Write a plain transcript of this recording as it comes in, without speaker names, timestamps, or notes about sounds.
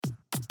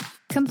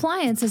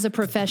Compliance is a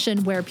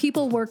profession where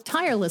people work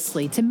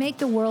tirelessly to make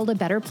the world a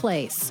better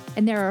place.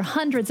 And there are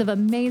hundreds of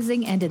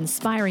amazing and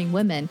inspiring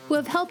women who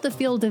have helped the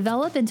field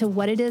develop into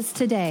what it is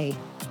today.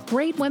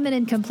 Great Women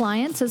in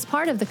Compliance is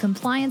part of the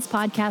Compliance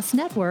Podcast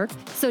Network,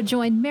 so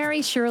join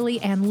Mary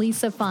Shirley and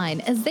Lisa Fine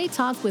as they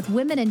talk with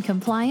women in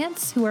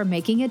compliance who are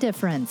making a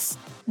difference.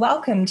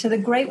 Welcome to the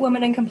Great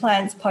Women in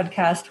Compliance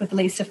podcast with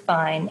Lisa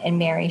Fine and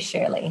Mary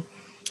Shirley.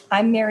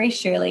 I'm Mary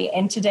Shirley,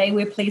 and today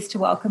we're pleased to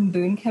welcome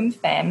Boon Kim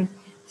Pham,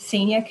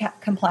 Senior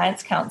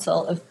Compliance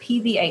Counsel of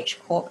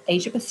PVH Corp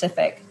Asia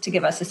Pacific, to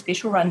give us a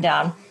special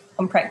rundown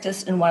on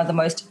practice in one of the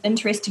most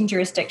interesting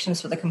jurisdictions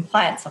for the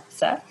compliance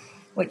officer,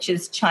 which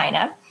is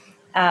China.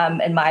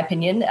 In my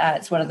opinion,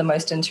 it's one of the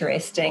most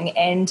interesting.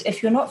 And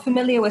if you're not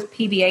familiar with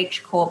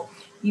PVH Corp,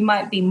 you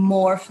might be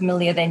more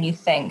familiar than you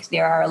think.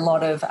 There are a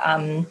lot of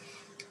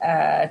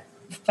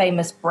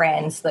famous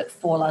brands that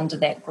fall under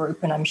that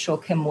group, and I'm sure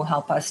Kim will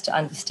help us to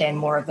understand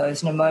more of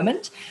those in a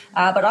moment.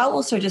 But I'll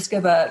also just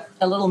give a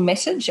little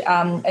message.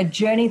 A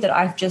journey that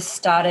I've just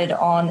started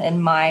on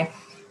in my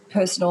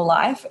personal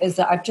life is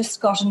that I've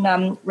just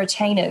gotten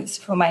retainers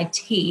for my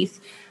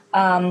teeth.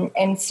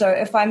 And so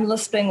if I'm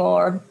lisping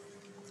or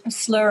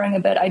slurring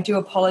a bit, I do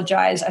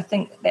apologize. I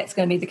think that's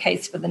going to be the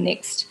case for the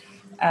next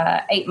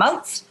 8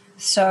 months.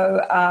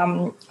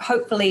 So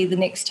hopefully the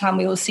next time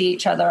we will see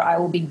each other, I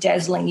will be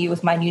dazzling you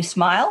with my new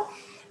smile.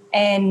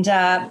 And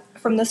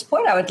from this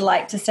point, I would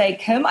like to say,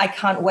 Kim, I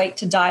can't wait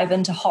to dive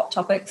into hot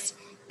topics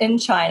in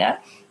China.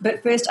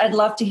 But first, I'd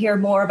love to hear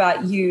more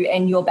about you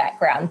and your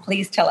background.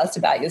 Please tell us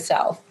about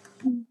yourself.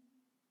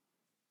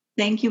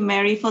 Thank you,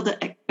 Mary, for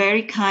the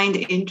very kind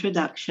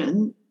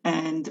introduction.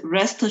 And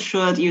rest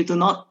assured, you do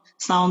not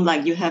sound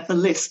like you have a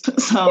lisp.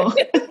 So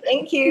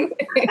thank you.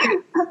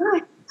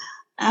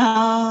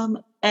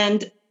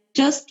 And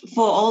just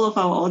for all of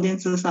our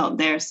audiences out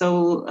there,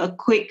 so a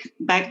quick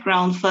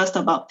background first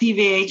about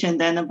PVH and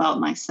then about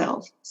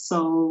myself.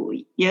 So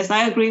yes,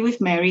 I agree with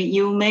Mary.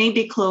 You may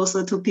be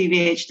closer to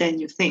PVH than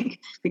you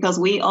think because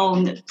we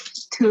own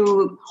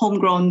 2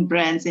 homegrown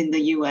brands in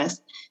the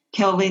US,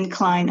 Calvin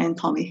Klein and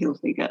Tommy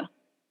Hilfiger.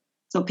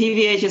 So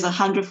PVH is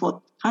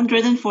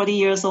 140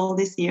 years old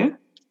this year.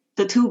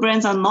 The 2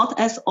 brands are not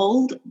as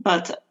old,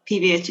 but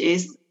PVH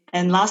is.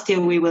 And last year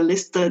we were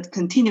listed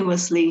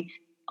continuously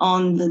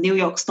on the New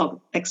York Stock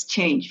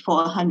Exchange for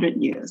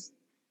 100 years.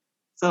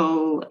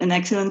 So an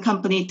excellent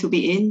company to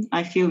be in.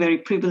 I feel very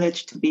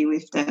privileged to be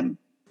with them.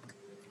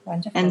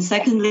 Wonderful. And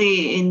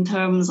secondly, in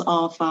terms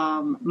of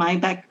my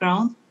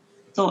background,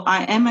 so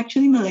I am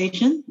actually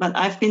Malaysian, but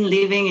I've been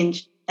living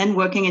and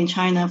working in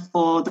China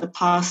for the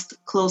past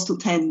close to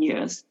 10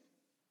 years.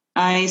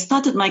 I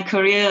started my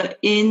career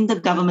in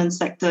the government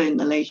sector in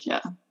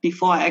Malaysia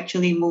before I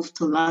actually moved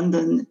to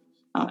London,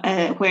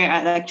 where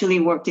I actually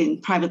worked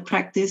in private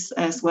practice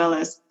as well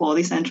as for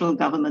the central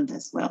government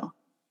as well.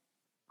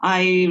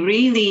 I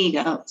really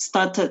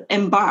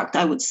embarked,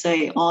 I would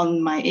say,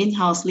 on my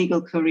in-house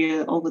legal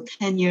career over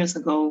 10 years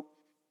ago,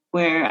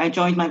 where I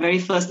joined my very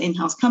first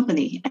in-house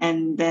company.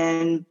 And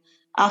then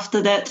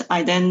after that,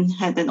 I then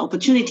had an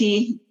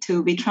opportunity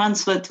to be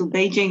transferred to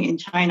Beijing in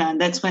China,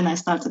 and that's when I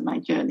started my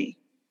journey.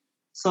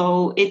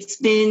 So it's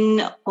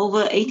been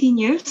over 18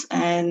 years,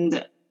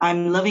 and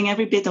I'm loving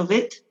every bit of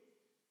it.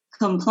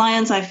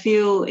 Compliance, I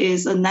feel,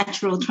 is a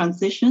natural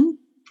transition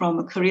from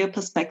a career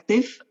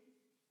perspective.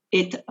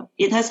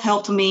 It has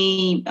helped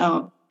me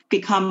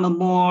become a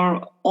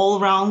more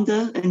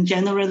all-rounder and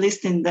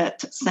generalist in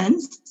that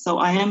sense. So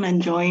I am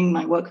enjoying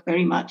my work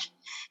very much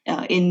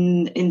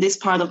in this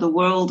part of the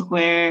world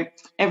where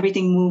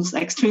everything moves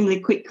extremely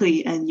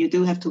quickly and you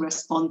do have to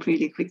respond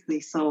pretty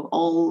quickly. So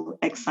all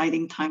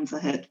exciting times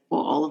ahead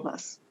for all of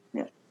us.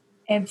 Yeah.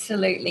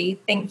 Absolutely.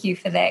 Thank you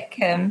for that,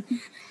 Kim.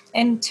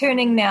 And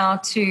turning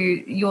now to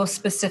your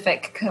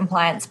specific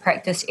compliance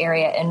practice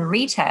area in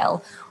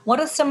retail, what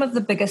are some of the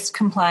biggest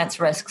compliance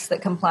risks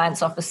that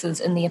compliance officers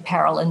in the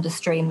apparel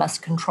industry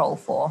must control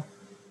for?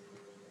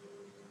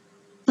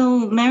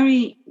 So,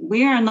 Mary,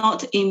 we are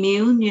not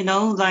immune,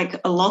 like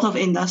a lot of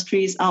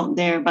industries out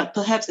there, but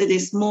perhaps it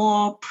is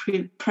more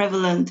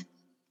prevalent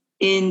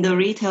in the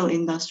retail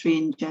industry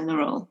in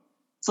general.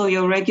 So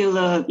your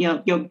regular,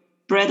 your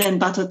bread and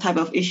butter type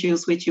of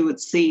issues, which you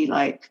would see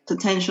like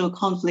potential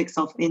conflicts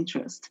of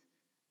interest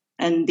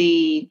and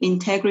the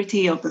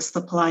integrity of the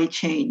supply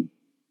chain,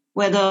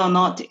 whether or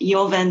not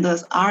your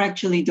vendors are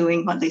actually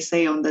doing what they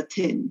say on the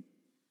tin.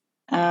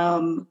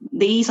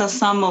 These are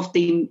some of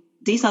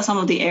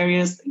the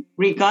areas,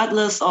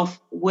 regardless of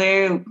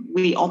where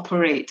we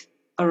operate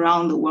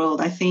around the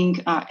world, I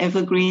think are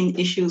evergreen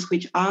issues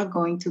which are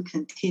going to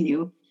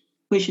continue,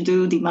 which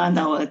do demand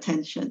our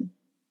attention.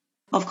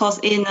 Of course,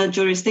 in a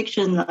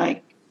jurisdiction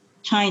like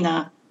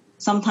China,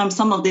 sometimes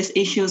some of these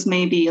issues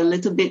may be a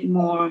little bit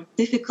more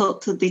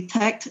difficult to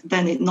detect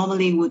than it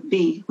normally would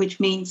be, which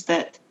means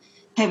that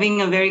having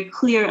a very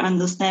clear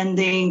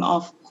understanding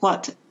of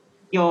what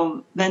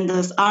your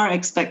vendors are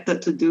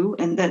expected to do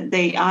and that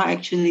they are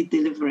actually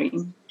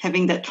delivering,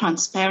 having that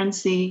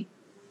transparency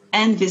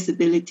and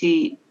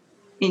visibility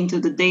into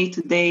the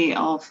day-to-day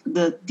of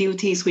the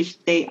duties which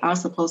they are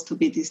supposed to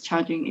be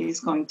discharging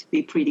is going to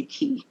be pretty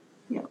key.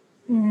 Yeah.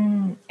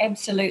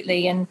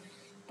 Absolutely. And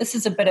this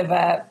is a bit of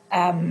a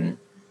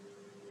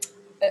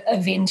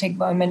venting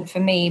moment for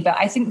me, but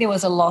I think there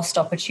was a lost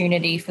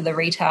opportunity for the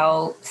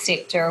retail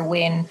sector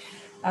when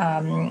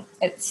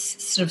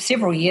it's sort of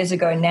several years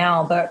ago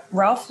now, but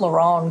Ralph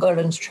Lauren got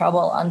into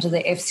trouble under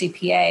the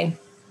FCPA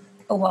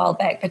a while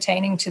back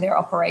pertaining to their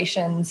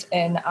operations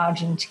in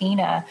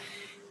Argentina.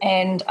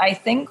 And I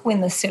think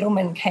when the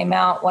settlement came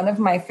out, one of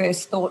my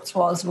first thoughts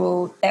was,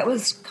 well, that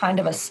was kind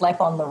of a slap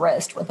on the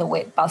wrist with a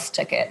wet bus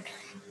ticket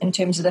in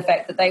terms of the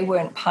fact that they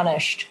weren't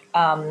punished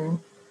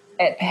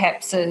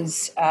perhaps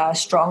as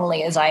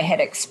strongly as I had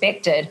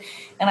expected.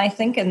 And I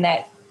think in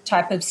that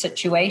type of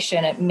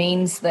situation, it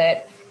means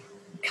that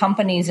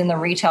companies in the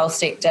retail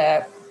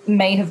sector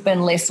may have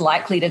been less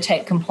likely to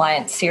take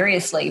compliance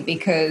seriously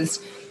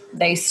because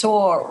they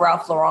saw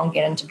Ralph Lauren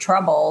get into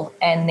trouble,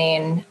 and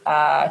then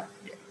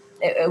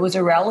it was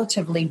a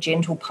relatively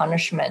gentle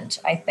punishment,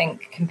 I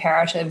think,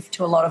 comparative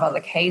to a lot of other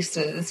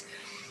cases.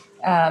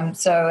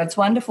 So it's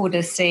wonderful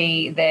to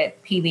see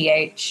that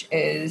PVH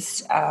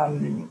is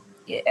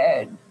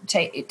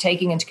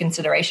taking into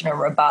consideration a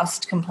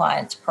robust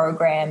compliance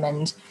program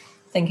and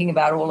thinking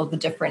about all of the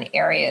different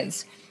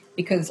areas.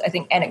 Because I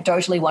think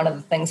anecdotally, one of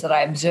the things that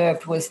I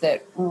observed was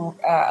that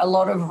a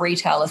lot of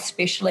retail,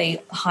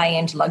 especially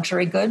high-end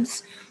luxury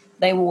goods,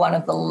 they were one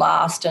of the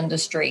last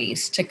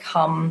industries to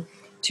come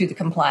to the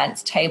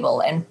compliance table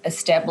and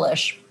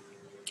establish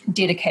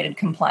dedicated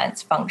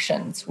compliance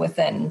functions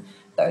within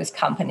those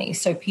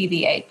companies. So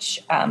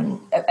PVH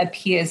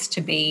appears to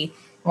be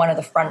one of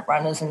the front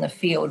runners in the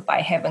field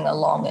by having a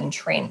long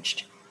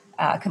entrenched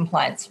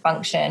compliance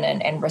function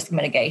and risk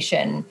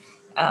mitigation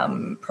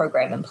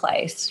program in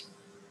place.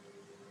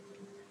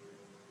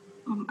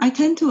 I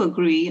tend to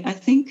agree. I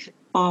think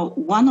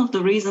one of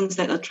the reasons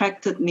that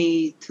attracted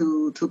me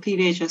to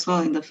PVH as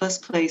well in the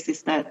first place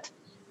is that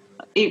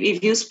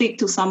if you speak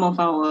to some of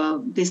our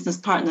business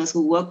partners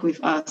who work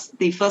with us,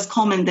 the first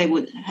comment they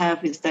would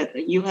have is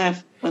that you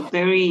have a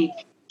very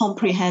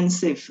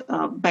comprehensive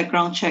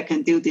background check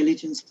and due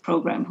diligence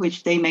program,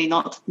 which they may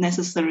not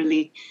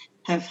necessarily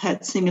have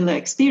had similar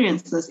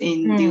experiences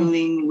in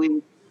dealing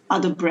with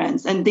other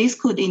brands. And this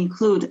could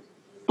include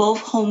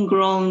both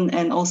homegrown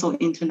and also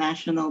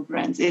international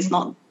brands. It's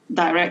not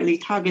directly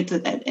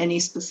targeted at any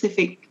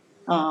specific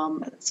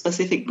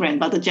brand,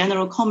 but the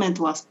general comment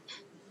was,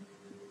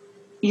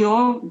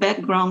 your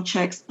background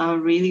checks are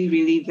really,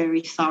 really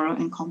very thorough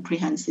and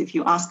comprehensive.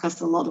 You ask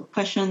us a lot of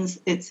questions.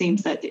 It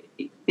seems that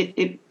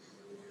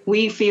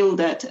we feel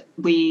that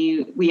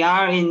we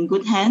are in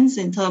good hands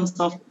in terms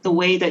of the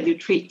way that you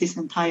treat this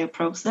entire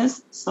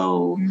process.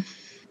 So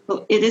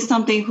it is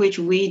something which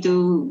we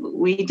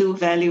do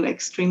value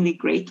extremely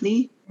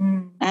greatly.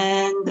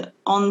 And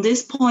on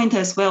this point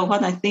as well,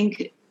 what I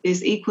think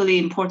is equally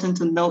important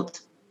to note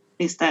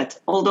is that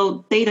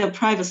although data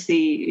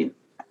privacy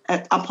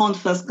upon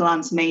first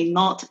glance may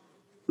not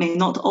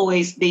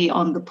always be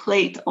on the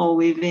plate or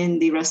within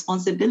the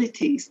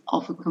responsibilities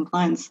of a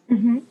compliance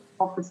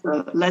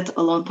officer, let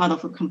alone part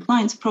of a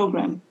compliance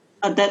program,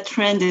 but that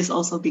trend is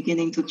also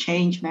beginning to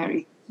change,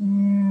 Mary,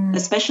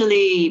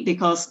 especially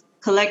because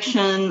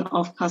collection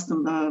of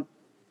customer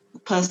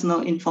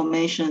personal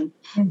information,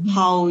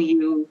 how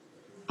you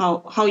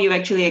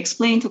actually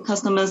explain to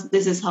customers,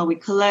 this is how we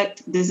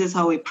collect, this is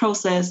how we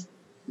process,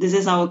 this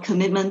is our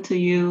commitment to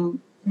you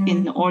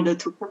in order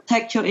to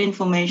protect your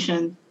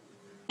information.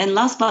 And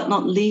last but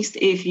not least,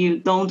 if you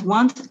don't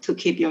want to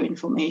keep your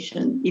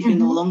information, if you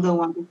no longer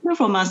want to hear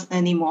from us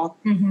anymore,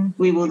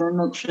 we will then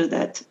make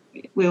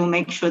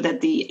sure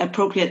that the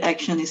appropriate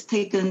action is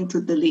taken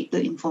to delete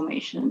the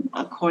information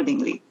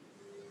accordingly.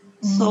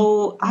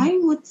 So I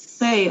would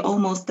say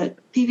almost that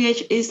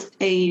PVH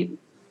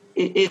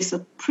is a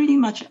pretty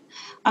much,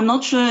 I'm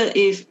not sure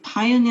if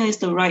pioneer is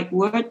the right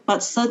word,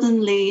 but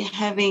certainly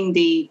having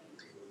the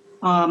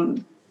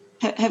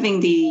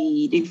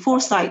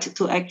foresight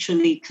to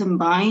actually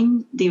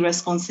combine the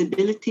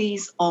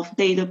responsibilities of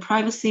data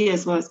privacy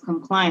as well as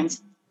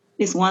compliance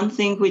is one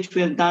thing which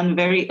we have done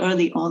very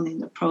early on in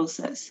the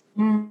process.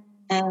 And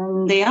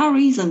there are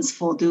reasons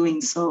for doing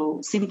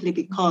so, simply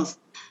because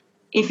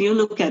if you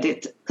look at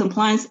it,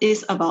 compliance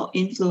is about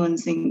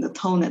influencing the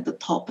tone at the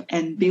top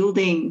and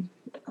building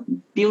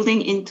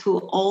into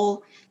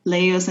all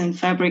layers and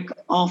fabric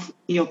of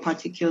your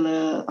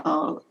particular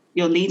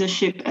your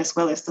leadership as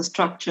well as the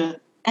structure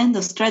and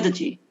the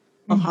strategy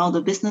of how the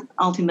business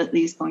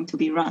ultimately is going to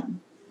be run.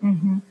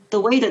 The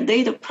way that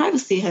data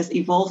privacy has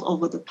evolved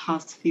over the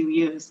past few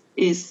years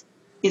is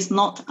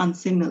not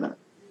unsimilar.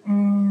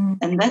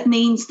 And that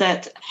means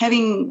that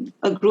having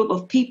a group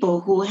of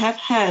people who have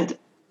had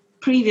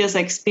previous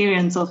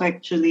experience of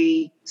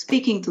actually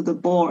speaking to the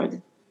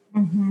board,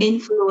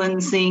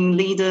 influencing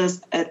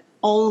leaders at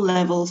all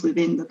levels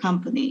within the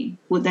company,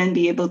 would then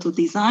be able to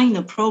design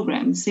a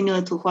program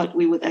similar to what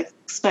we would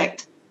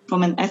expect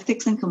from an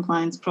ethics and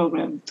compliance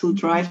program to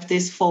drive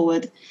this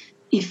forward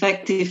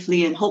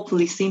effectively and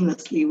hopefully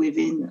seamlessly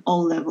within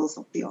all levels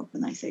of the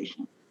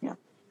organization. Yeah.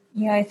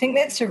 Yeah, I think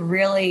that's a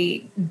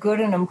really good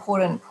and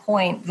important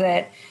point,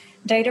 that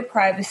data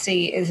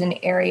privacy is an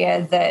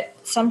area that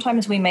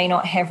sometimes we may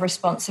not have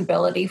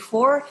responsibility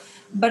for,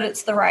 but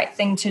it's the right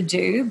thing to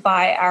do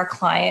by our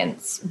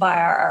clients, by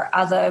our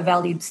other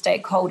valued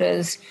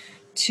stakeholders,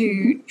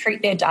 to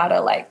treat their data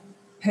like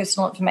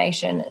personal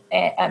information,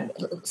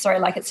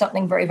 like it's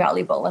something very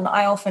valuable. And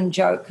I often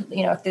joke,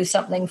 if there's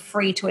something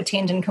free to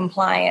attend in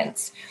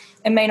compliance,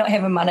 it may not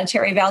have a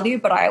monetary value,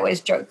 but I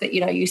always joke that,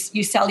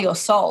 you sell your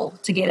soul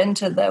to get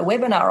into the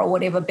webinar or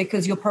whatever,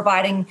 because you're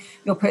providing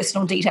your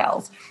personal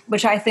details,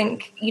 which I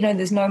think,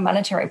 there's no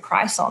monetary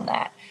price on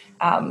that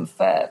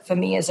for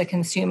me as a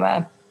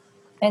consumer.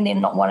 And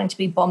then not wanting to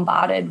be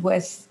bombarded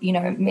with,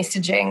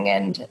 messaging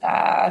and,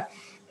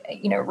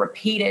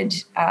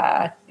 repeated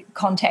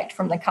contact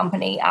from the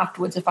company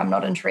afterwards if I'm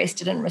not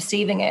interested in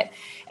receiving it.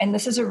 And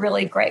this is a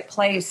really great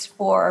place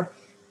for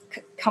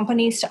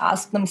companies to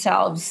ask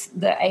themselves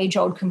the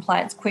age-old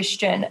compliance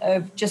question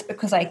of, just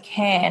because I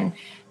can,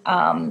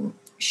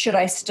 should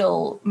I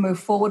still move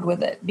forward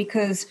with it?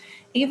 Because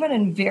even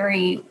in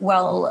very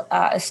well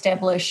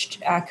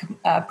established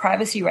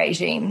privacy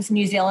regimes,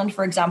 New Zealand,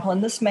 for example,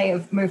 and this may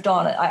have moved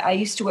on. I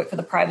used to work for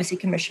the Privacy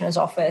Commissioner's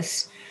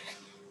Office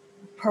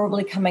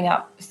probably coming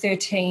up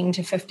 13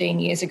 to 15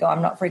 years ago.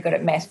 I'm not very good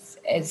at math,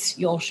 as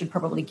you all should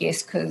probably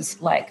guess, because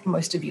like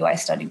most of you, I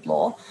studied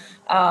law.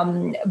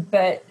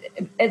 But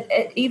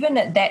even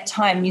at that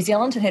time, New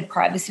Zealand had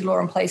privacy law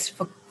in place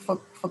for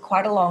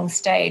quite a long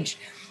stage.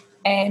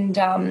 And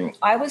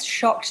I was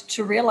shocked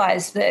to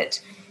realize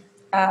that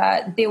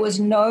there was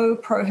no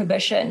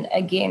prohibition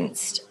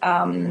against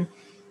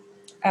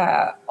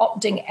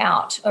opting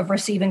out of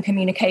receiving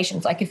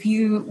communications. Like if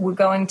you were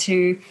going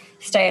to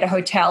stay at a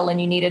hotel and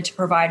you needed to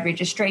provide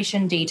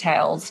registration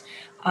details,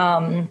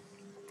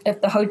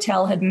 if the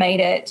hotel had made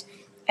it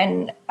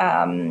an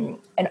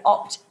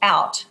opt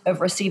out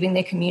of receiving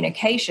their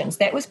communications,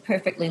 that was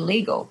perfectly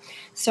legal.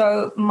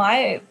 So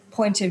my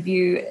point of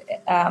view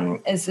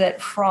is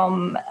that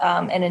from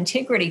an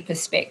integrity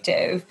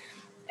perspective,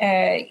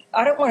 I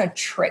don't want to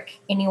trick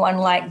anyone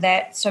like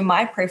that. So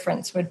my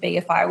preference would be,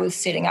 if I was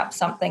setting up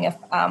something, if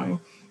I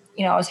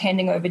was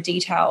handing over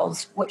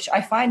details, which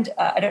I find,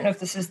 I don't know if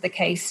this is the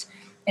case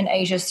in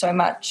Asia so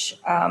much,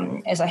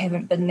 as I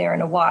haven't been there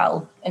in a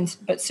while,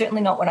 but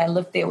certainly not when I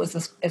lived there was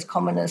this as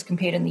common as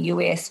compared in the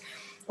US.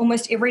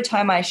 Almost every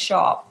time I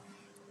shop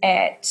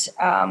at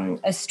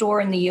a store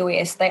in the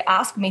US, they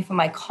ask me for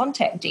my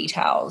contact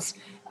details.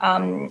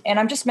 And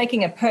I'm just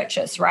making a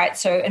purchase, right?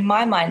 So in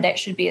my mind, that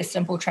should be a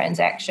simple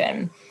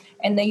transaction.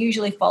 And they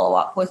usually follow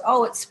up with,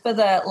 it's for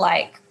the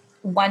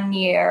 1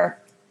 year,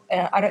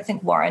 I don't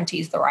think warranty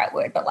is the right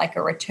word, but like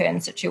a return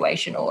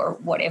situation or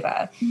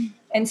whatever.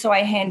 And so I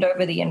hand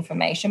over the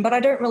information, but I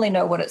don't really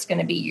know what it's going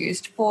to be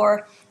used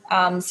for.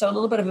 So a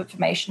little bit of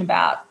information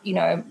about,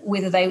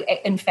 whether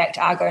they in fact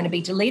are going to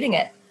be deleting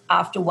it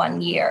after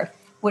 1 year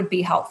would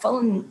be helpful.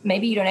 And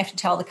maybe you don't have to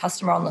tell the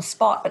customer on the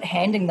spot, but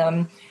handing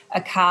them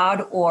a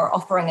card or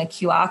offering a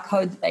QR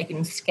code that they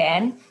can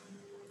scan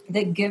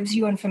that gives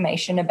you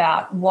information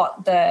about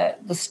what the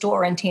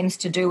store intends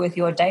to do with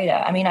your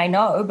data. I mean, I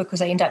know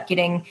because I end up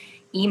getting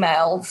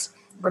emails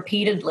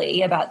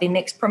repeatedly about their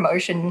next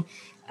promotion,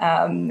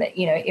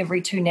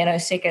 every 2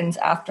 nanoseconds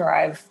after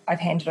I've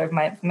handed over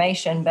my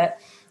information. But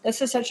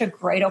this is such a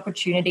great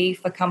opportunity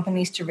for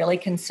companies to really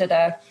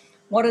consider,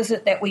 what is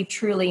it that we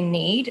truly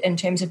need in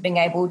terms of being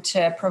able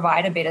to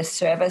provide a better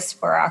service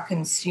for our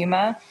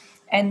consumer?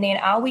 And then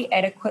are we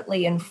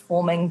adequately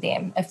informing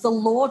them? If the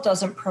law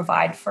doesn't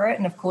provide for it,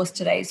 and of course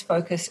today's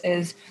focus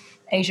is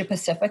Asia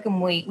Pacific, and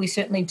we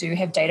certainly do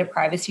have data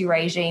privacy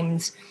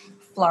regimes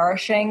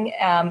flourishing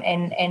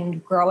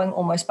and growing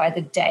almost by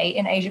the day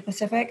in Asia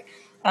Pacific.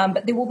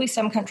 But there will be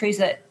some countries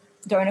that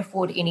don't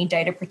afford any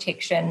data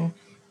protection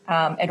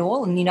at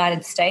all. And the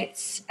United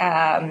States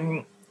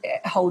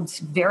holds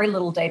very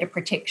little data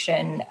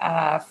protection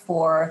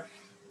for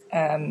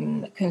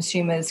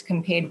consumers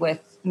compared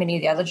with many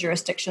of the other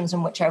jurisdictions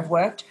in which I've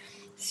worked.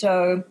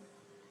 So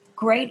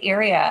great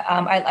area.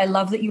 I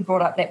love that you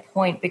brought up that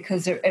point,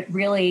 because it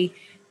really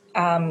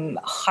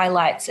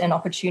highlights an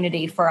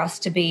opportunity for us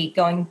to be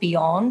going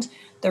beyond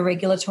the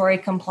regulatory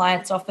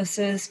compliance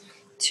officers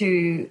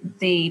to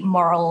the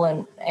moral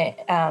and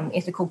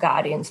ethical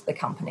guardians of the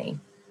company.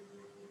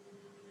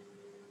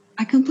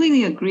 I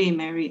completely agree,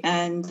 Mary.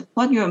 And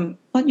what you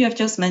have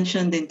just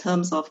mentioned in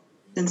terms of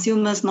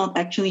consumers not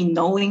actually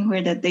knowing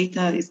where their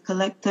data is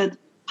collected,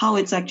 how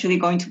it's actually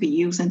going to be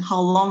used, and how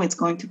long it's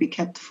going to be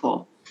kept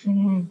for,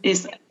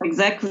 is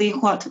exactly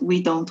what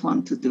we don't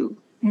want to do.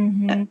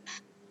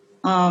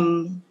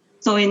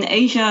 So in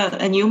Asia,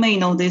 and you may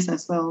know this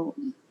as well,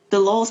 the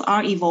laws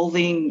are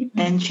evolving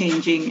and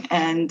changing.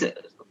 And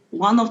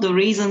one of the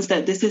reasons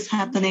that this is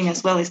happening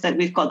as well is that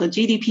we've got the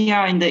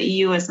GDPR in the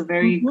EU as a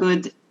very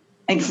good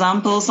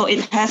example. So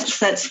it has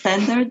set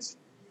standards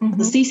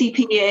The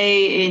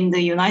CCPA in the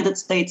United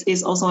States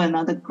is also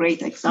another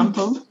great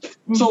example.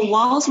 So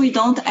whilst we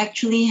don't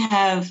actually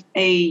have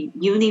a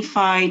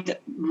unified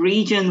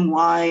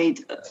region-wide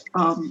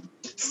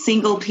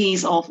single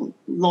piece of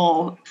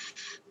law,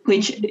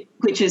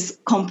 which is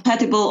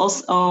compatible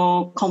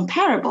or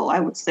comparable, I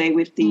would say,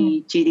 with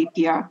the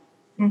GDPR,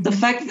 the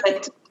fact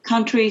that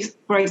countries,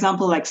 for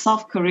example, like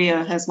South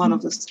Korea has one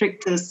of the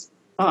strictest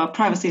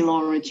privacy law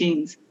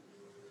regimes.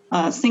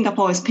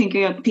 Singapore is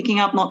picking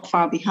up not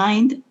far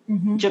behind.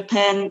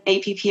 Japan,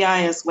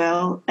 APPI as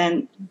well.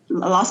 And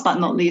last but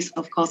not least,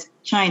 of course,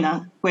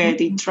 China, where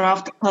the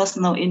Draft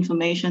Personal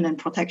Information and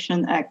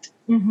Protection Act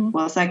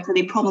was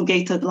actually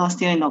promulgated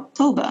last year in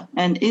October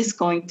and is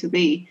going to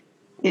be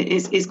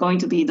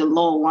the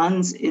law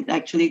once it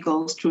actually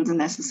goes through the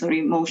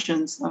necessary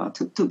motions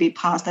to be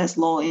passed as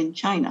law in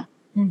China.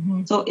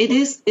 So it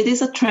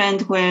is a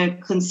trend where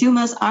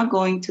consumers are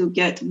going to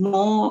get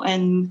more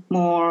and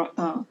more.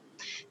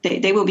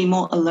 They will be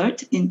more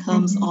alert in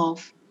terms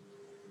of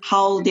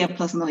how their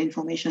personal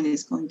information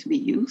is going to be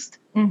used.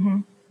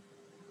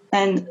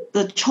 And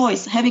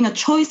having a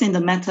choice in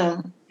the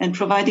matter and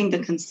providing the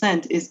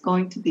consent is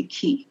going to be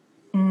key.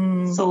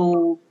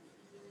 So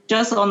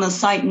just on a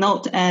side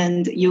note,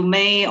 and you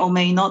may or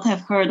may not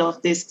have heard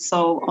of this,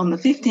 so on the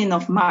 15th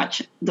of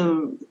March,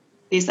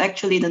 is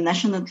actually the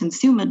National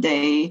Consumer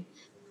Day,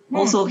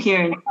 also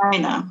here in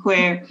China,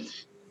 where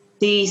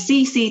the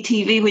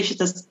CCTV, which is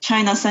the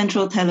China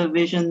Central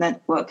Television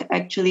Network,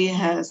 actually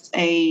has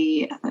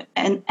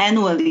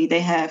annually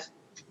they have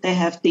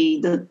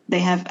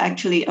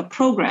actually a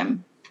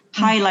program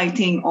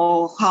highlighting,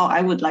 or how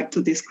I would like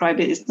to describe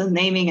it is the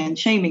naming and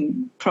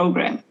shaming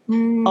program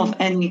of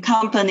any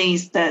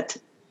companies that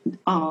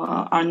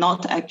are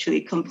not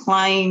actually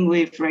complying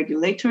with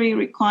regulatory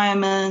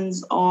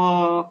requirements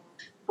or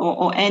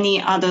any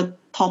other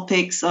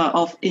topics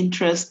of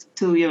interest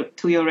to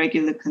your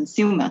regular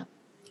consumer.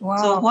 Wow.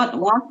 So what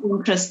was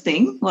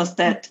interesting was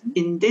that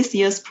in this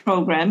year's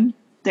program,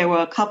 there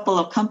were a couple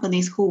of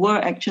companies who were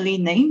actually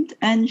named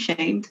and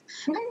shamed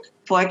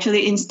for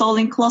actually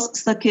installing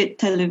closed-circuit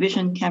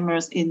television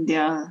cameras in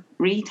their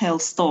retail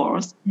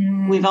stores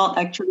without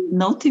actually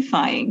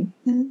notifying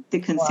the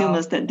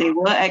consumers that they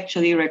were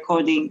actually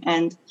recording.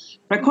 And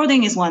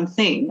recording is one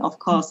thing, of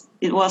course.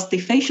 It was the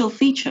facial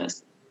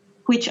features,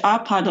 which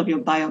are part of your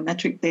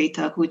biometric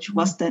data, which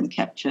was then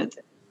captured.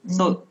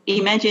 So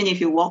imagine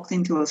if you walked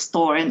into a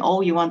store and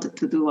all you wanted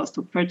to do was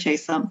to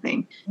purchase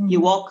something.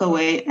 You walk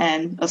away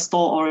and a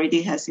store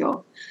already has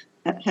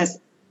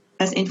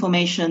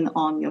information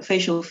on your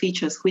facial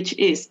features, which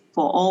is,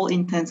 for all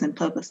intents and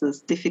purposes,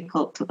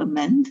 difficult to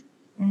amend.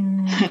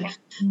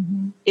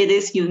 It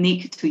is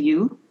unique to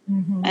you.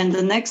 And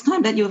the next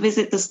time that you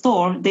visit the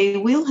store, they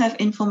will have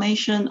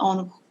information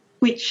on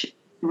which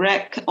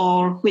rack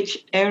or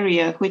which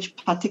area, which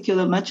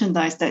particular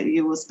merchandise that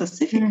you were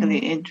specifically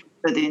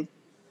interested in.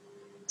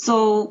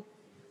 So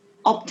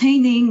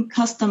obtaining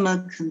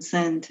customer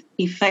consent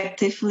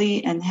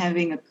effectively and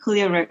having a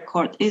clear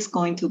record is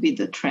going to be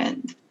the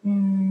trend.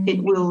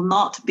 It will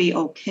not be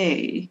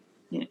okay.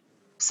 Yeah.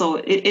 So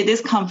it is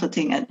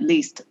comforting, at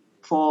least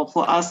for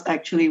us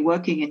actually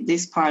working in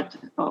this part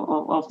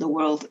of the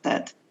world,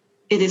 that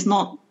it is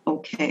not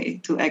okay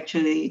to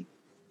actually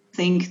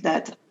think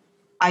that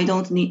I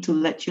don't need to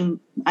let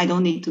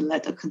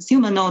a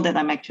consumer know that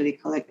I'm actually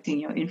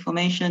collecting your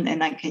information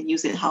and I can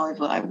use it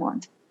however I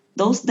want.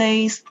 Those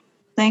days,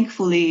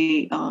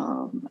 thankfully,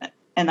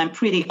 and I'm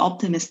pretty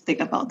optimistic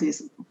about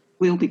this,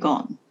 will be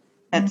gone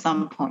at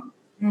some point,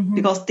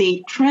 because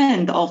the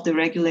trend of the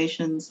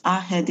regulations are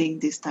heading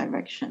this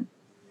direction.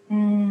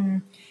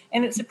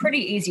 And it's a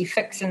pretty easy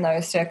fix in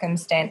those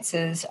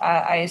circumstances.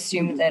 I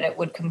assume that it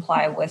would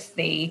comply with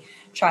the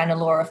China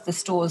law if the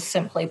stores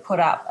simply put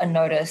up a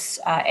notice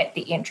at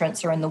the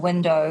entrance or in the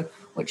window,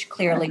 which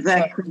clearly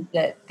shows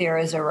that there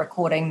is a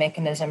recording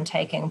mechanism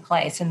taking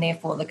place, and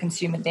therefore the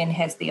consumer then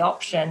has the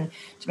option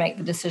to make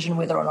the decision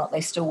whether or not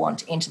they still want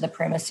to enter the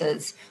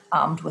premises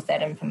armed with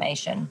that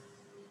information.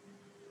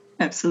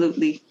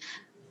 Absolutely.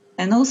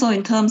 And also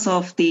in terms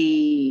of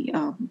the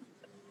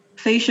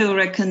facial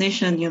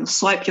recognition,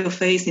 swipe your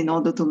face in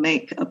order to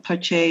make a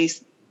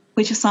purchase,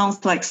 which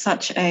sounds like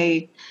such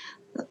a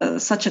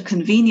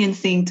convenient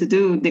thing to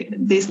do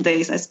these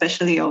days,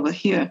 especially over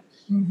here.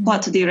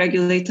 What the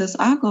regulators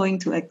are going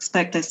to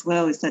expect as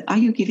well is that, are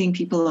you giving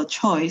people a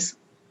choice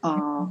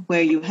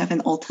where you have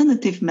an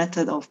alternative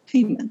method of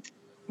payment?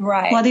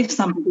 Right. What if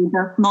somebody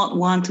does not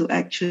want to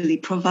actually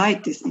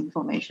provide this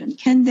information?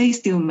 Can they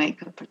still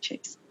make a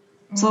purchase?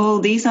 So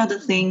these are the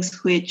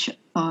things which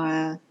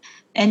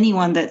any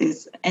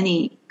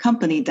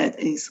company that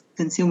is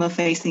consumer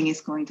facing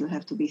is going to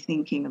have to be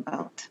thinking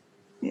about.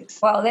 Yes.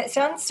 Well, that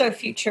sounds so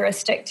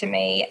futuristic to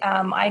me.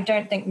 I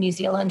don't think New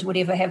Zealand would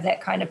ever have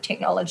that kind of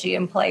technology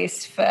in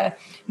place for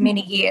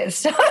many years.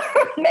 So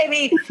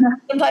maybe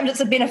sometimes it's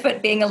a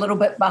benefit being a little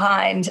bit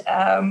behind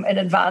in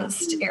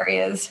advanced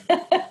areas.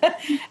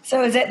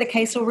 So is that the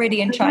case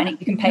already in China?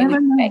 You can pay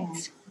with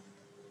banks?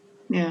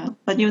 Yeah,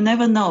 but you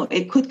never know.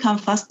 It could come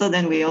faster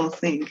than we all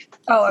think.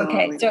 Oh,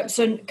 okay.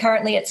 So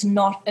currently it's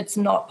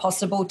not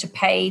possible to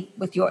pay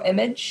with your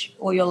image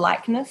or your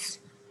likeness?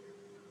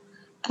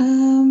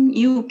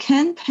 You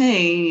can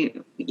pay.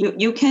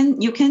 You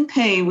can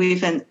pay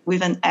with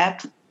an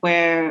app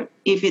where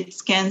if it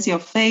scans your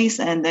face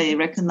and it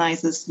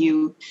recognizes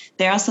you,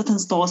 there are certain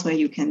stores where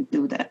you can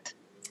do that.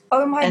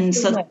 Oh my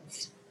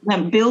goodness.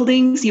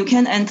 Buildings, you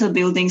can enter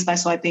buildings by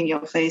swiping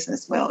your face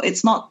as well.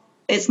 It's not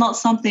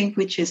something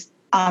which is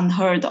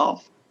unheard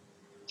of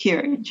here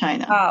in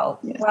China. Oh,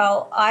 yes.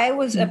 Well, I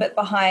was a bit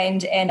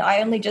behind, and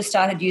I only just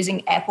started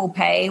using Apple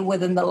Pay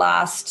within the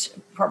last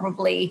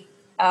probably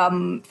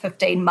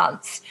 15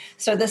 months.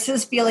 So this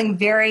is feeling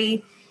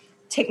very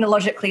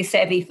technologically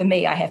savvy for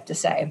me, I have to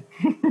say.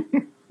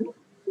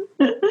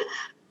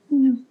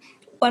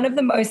 One of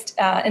the most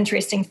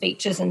interesting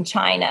features in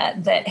China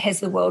that has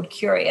the world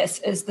curious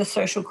is the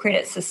social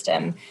credit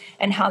system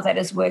and how that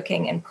is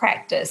working in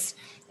practice.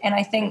 And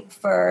I think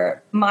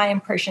for my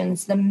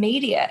impressions, the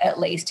media at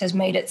least has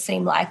made it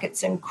seem like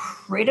it's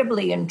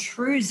incredibly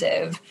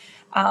intrusive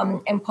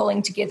and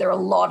pulling together a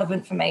lot of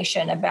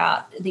information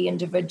about the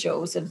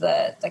individuals of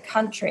the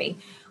country.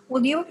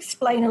 Will you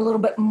explain a little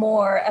bit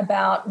more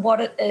about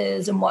what it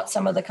is and what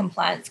some of the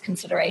compliance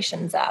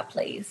considerations are,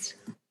 please?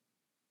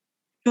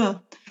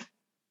 Sure.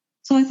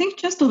 So I think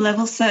just to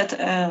level set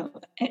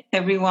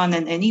everyone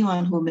and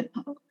anyone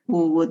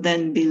who would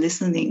then be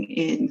listening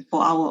in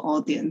for our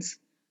audience,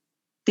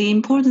 the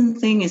important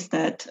thing is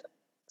that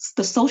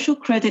the social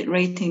credit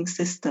rating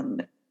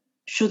system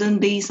shouldn't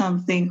be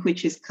something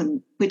which is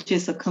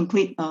a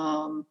completely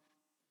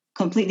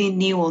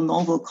new or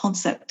novel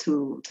concept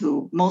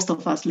to most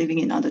of us living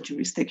in other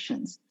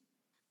jurisdictions.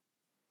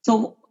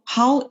 So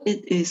how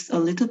it is a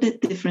little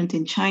bit different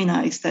in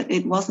China is that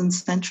it wasn't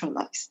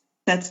centralized.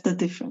 That's the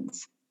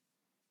difference.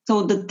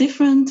 So the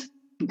different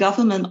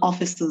government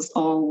offices,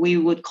 or we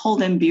would call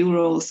them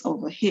bureaus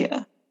over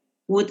here,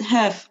 would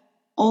have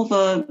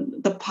over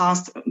the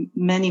past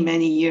many,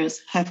 many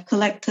years have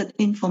collected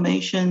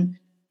information,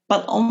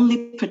 but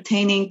only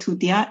pertaining to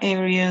their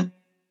area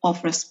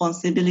of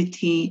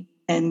responsibility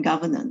and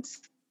governance.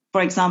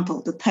 For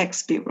example, the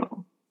Tax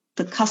Bureau,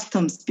 the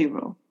Customs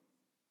Bureau,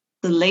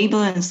 the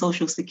Labor and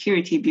Social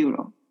Security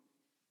Bureau.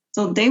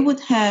 So they would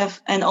have,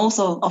 and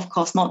also, of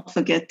course, not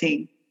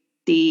forgetting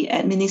the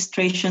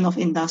Administration of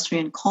Industry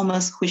and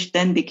Commerce, which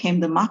then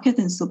became the Market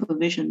and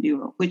Supervision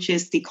Bureau, which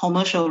is the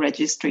commercial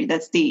registry.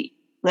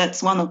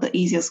 That's one of the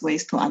easiest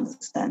ways to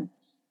understand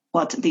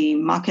what the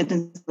Market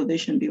and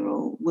Supervision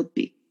Bureau would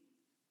be.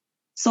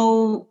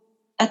 So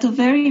at a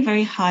very,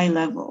 very high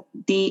level,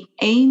 the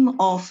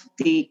aim of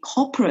the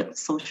corporate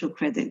social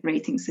credit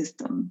rating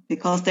system,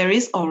 because there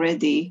is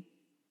already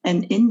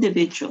an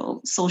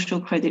individual social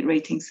credit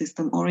rating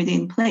system already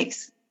in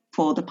place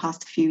for the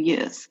past few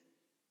years.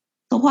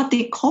 So what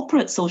the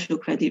corporate social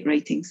credit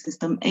rating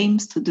system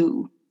aims to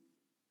do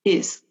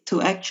is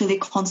to actually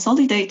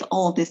consolidate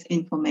all this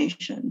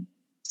information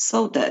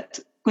so that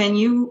when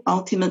you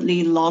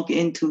ultimately log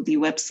into the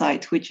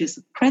website, which is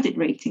a credit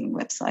rating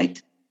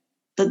website,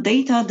 the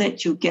data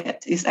that you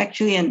get is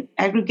actually an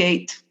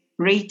aggregate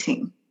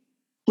rating,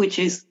 which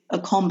is a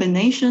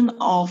combination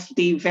of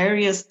the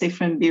various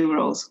different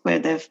bureaus where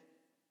they've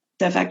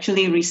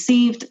actually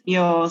received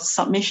your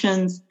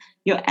submissions,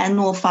 your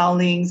annual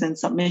filings and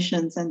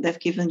submissions, and they've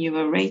given you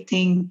a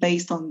rating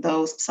based on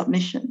those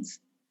submissions.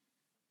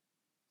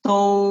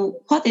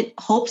 So what it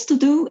hopes to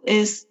do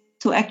is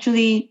to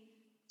actually,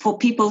 for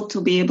people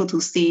to be able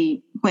to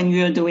see when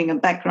you're doing a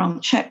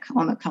background check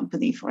on a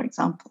company, for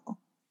example,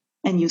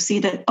 and you see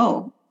that,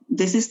 oh,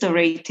 this is the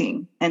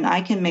rating, and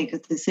I can make a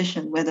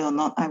decision whether or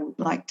not I would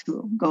like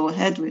to go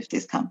ahead with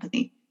this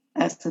company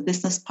as a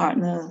business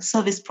partner,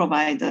 service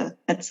provider,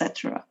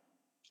 etc.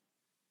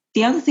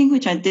 The other thing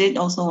which I did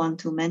also want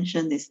to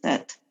mention is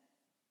that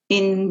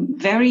in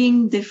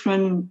varying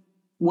different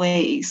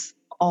ways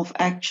of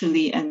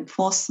actually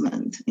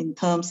enforcement in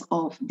terms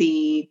of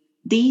the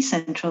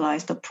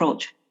decentralized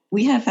approach,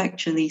 we have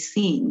actually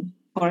seen,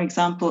 for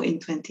example, in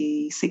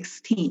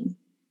 2016,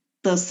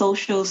 the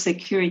Social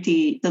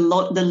Security, the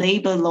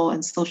Labor Law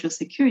and Social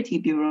Security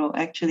Bureau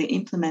actually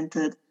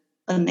implemented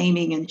a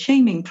naming and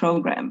shaming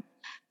program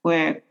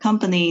where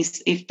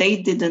companies, if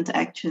they didn't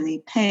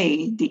actually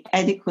pay the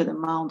adequate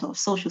amount of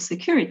Social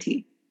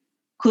Security,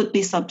 could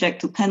be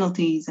subject to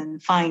penalties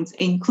and fines,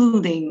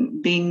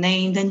 including being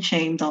named and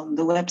shamed on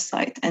the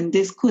website. And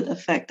this could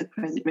affect the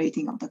credit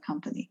rating of the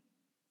company.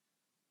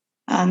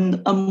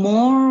 And a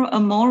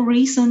more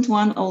recent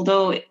one,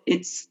 although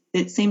it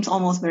seems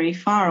almost very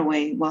far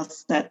away,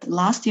 was that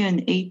last year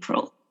in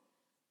April,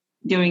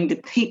 during the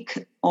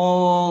peak,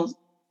 or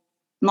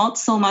not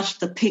so much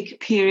the peak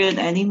period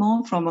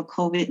anymore from a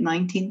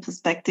COVID-19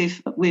 perspective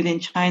within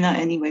China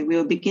anyway, we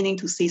were beginning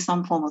to see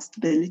some form of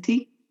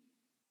stability.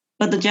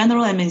 But the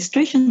General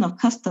Administration of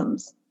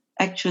Customs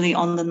actually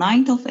on the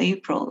 9th of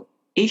April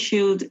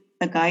issued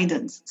a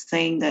guidance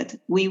saying that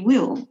we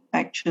will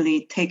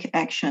actually take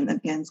action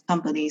against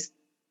companies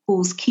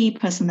whose key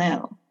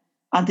personnel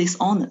are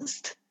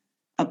dishonest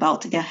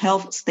about their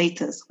health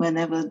status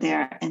whenever they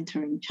are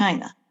entering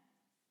China.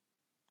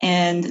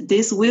 And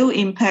this will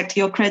impact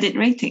your credit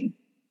rating.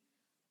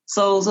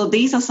 So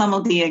these are some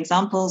of the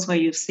examples where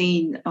you've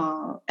seen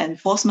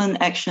enforcement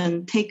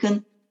action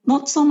taken,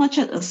 not so much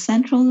at a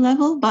central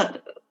level,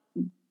 but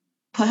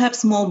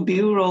perhaps more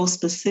bureau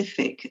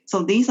specific.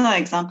 So these are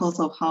examples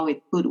of how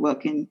it could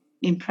work in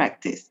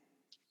practice.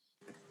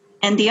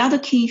 And the other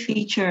key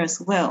feature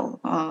as well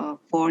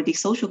for the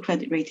social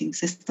credit rating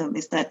system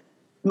is that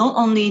not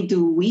only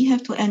do we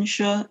have to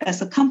ensure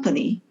as a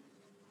company,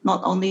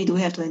 not only do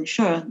we have to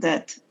ensure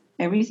that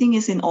everything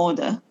is in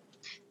order,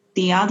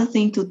 the other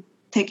thing to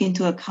take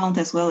into account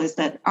as well is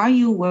that are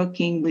you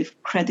working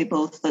with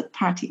credible third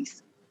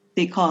parties?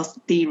 Because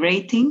the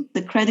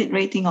credit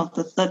rating of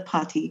the third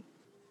party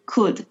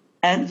could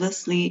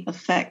adversely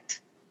affect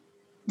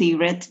the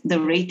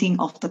rating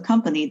of the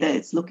company that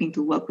is looking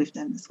to work with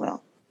them as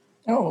well.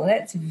 Oh,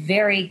 that's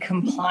very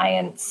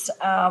compliance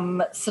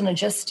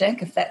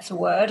synergistic, if that's a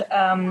word.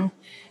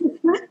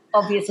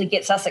 Obviously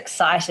gets us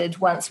excited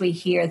once we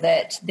hear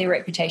that the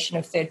reputation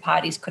of third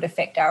parties could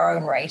affect our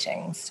own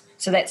ratings.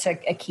 So that's a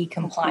key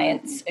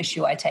compliance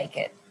issue, I take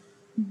it.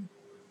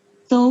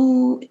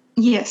 So,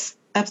 yes,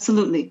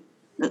 absolutely.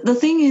 The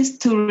thing is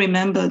to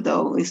remember,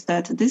 though, is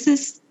that this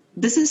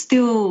is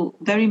still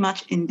very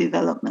much in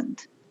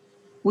development.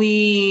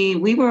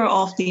 We were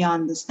of the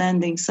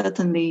understanding,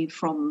 certainly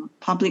from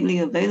publicly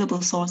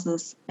available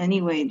sources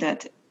anyway,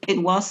 that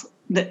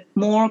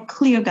more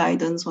clear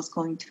guidance was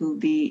going to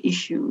be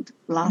issued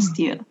last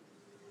year.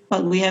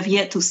 But we have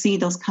yet to see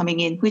those coming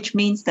in, which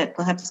means that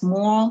perhaps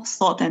more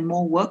thought and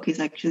more work is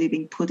actually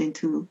being put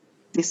into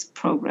this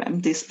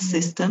program, this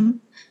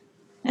system.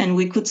 And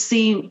we could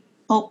see,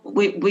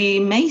 we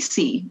may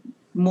see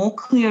more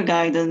clear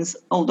guidance,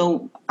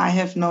 although I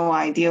have no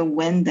idea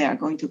when they are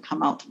going to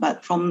come out.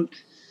 But from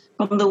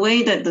the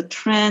way that the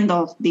trend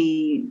of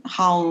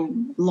how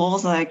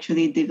laws are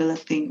actually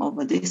developing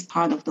over this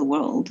part of the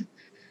world,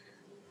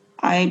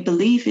 I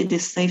believe it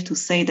is safe to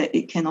say that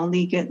it can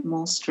only get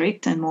more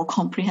strict and more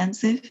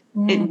comprehensive.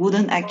 It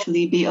wouldn't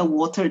actually be a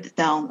watered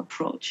down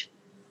approach.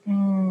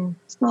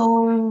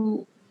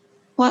 So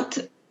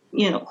what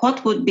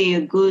would be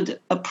a good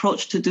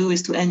approach to do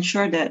is to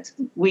ensure that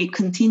we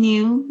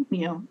continue,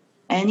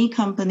 any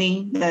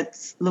company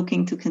that's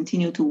looking to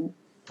continue to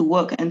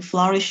work and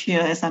flourish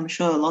here, as I'm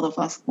sure a lot of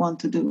us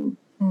want to do,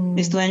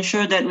 is to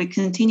ensure that we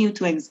continue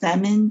to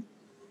examine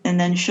and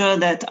ensure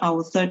that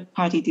our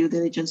third-party due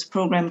diligence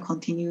program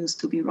continues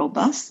to be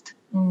robust.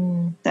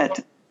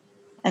 That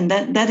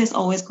is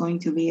always going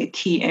to be a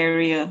key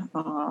area,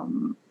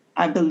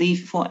 I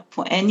believe,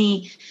 for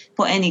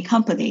any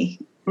company,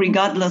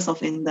 regardless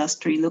of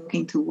industry,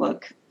 looking to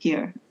work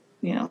here,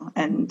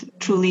 and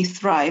truly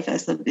thrive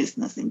as a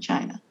business in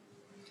China.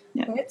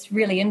 Yeah. That's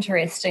really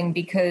interesting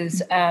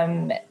because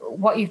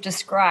what you've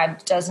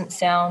described doesn't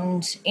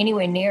sound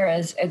anywhere near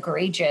as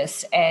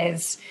egregious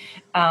as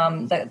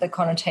the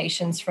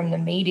connotations from the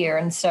media.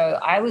 And so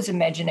I was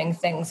imagining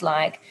things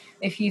like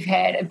if you've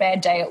had a bad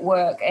day at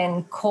work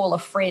and call a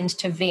friend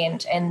to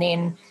vent, and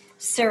then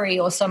Siri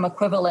or some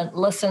equivalent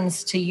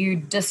listens to you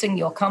dissing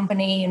your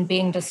company and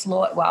being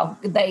disloyal. Well,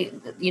 they're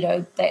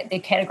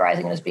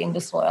categorizing it as being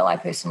disloyal. I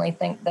personally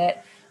think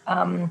that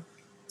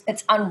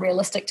it's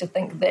unrealistic to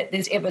think that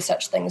there's ever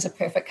such thing as a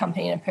perfect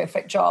company and a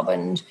perfect job,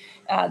 and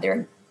there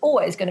are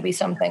always going to be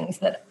some things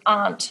that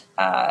aren't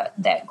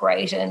that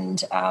great,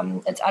 and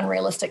it's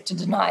unrealistic to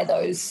deny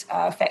those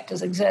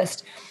factors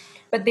exist.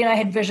 But then I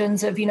had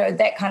visions of,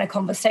 that kind of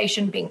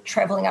conversation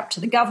traveling up to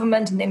the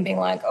government and then being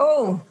like,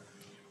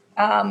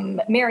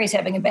 Mary's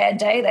having a bad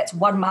day, that's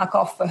 1 mark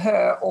off for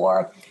her.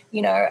 Or,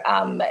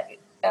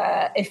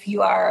 if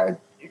you are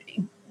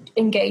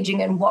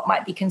engaging in what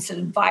might be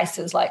considered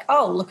vices, like,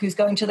 look who's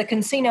going to the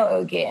casino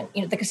again,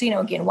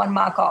 1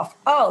 mark off.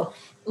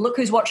 Look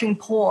who's watching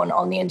porn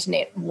on the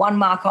internet, 1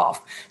 mark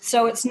off.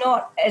 So it's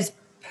not as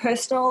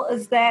personal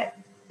as that.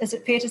 Is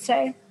it fair to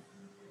say?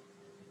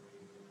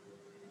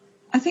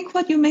 I think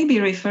what you may be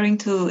referring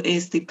to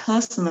is the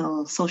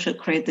personal social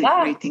credit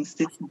rating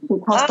system,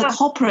 because the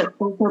corporate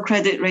social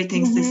credit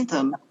rating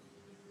system,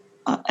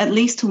 at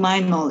least to my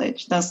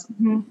knowledge,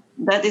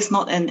 that is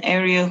not an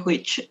area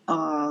which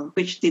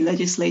the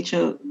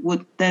legislature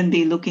would then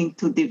be looking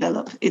to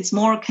develop. It's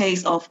more a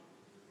case of,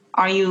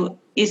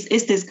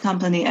 is this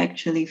company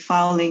actually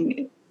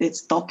filing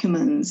its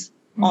documents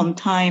on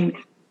time?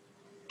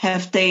 Are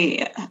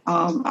they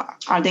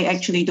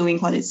actually doing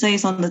what it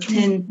says on the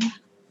tin?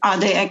 Are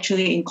they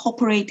actually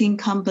incorporating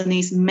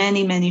companies,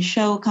 many, many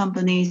shell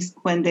companies,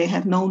 when they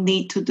have no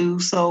need to do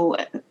so?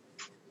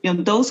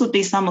 Those would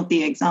be some of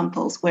the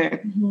examples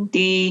where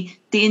the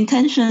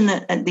intention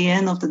at the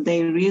end of the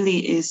day really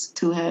is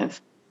to have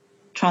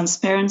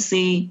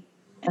transparency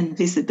and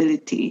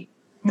visibility.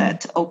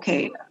 That,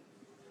 okay,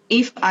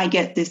 if I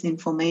get this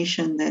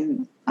information,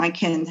 then I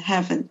can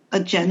have a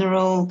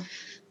general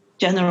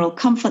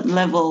comfort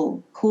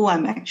level who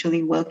I'm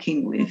actually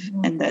working with,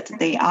 and that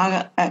they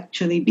are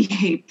actually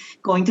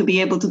going to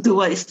be able to do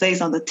what it says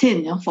on the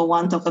tin, for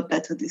want of a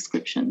better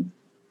description.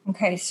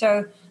 Okay,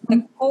 so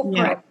the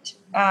corporate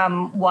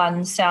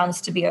one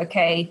sounds to be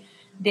okay.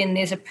 Then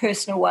there's a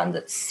personal one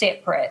that's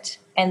separate,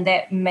 and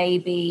that may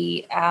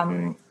be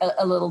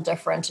a little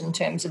different in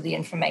terms of the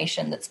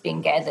information that's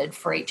being gathered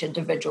for each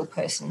individual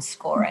person's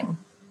scoring.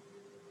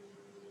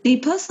 The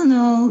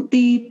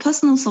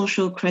personal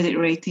social credit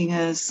rating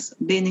has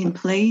been in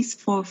place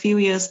for a few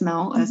years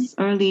now, as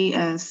early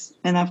as,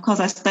 and of course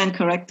I stand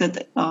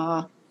corrected,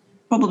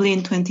 probably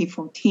in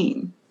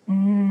 2014.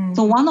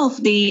 So one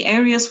of the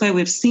areas where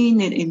we've seen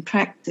it in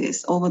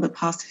practice over the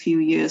past few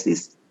years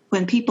is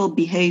when people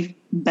behave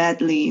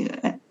badly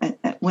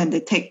when they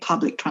take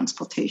public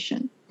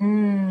transportation.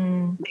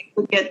 They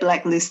could get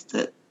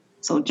blacklisted,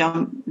 so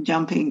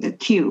jumping the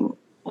queue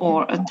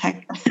or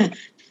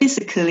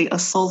physically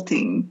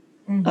assaulting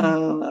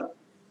an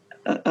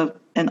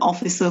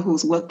officer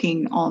who's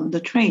working on the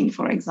train,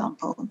 for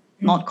example,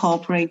 not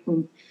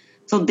cooperating.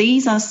 So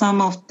these are some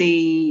of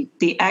the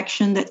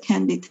action that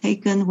can be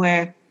taken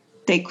where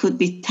they could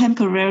be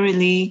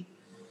temporarily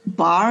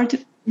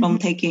barred from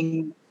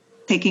taking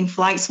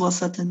flights for a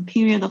certain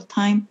period of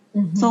time.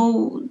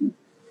 So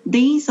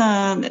these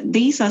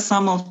are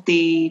some of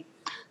the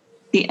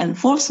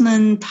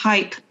enforcement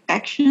type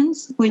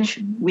actions which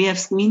we have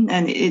seen,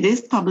 and it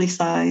is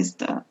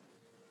publicized.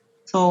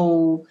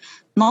 So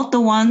not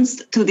the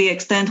ones to the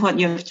extent what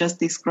you have just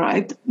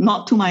described,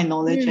 not to my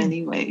knowledge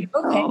anyway.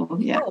 Okay. So,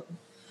 yeah.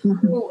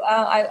 Cool. Well,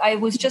 I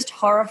was just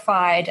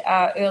horrified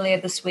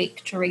earlier this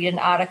week to read an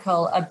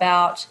article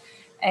about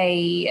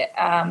a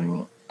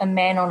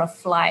man on a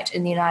flight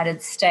in the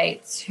United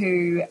States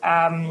who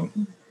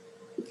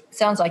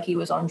sounds like he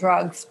was on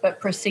drugs, but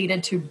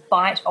proceeded to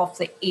bite off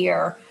the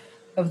ear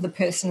of the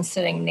person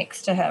sitting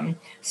next to him.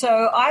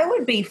 So I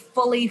would be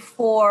fully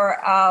for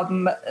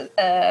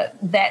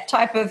that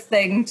type of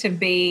thing to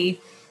be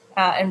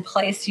in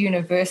place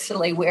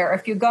universally, where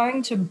if you're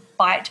going to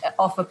bite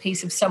off a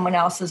piece of someone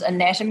else's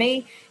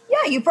anatomy,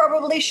 you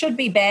probably should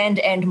be banned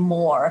and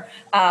more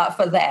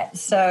for that.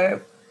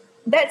 So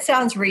that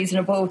sounds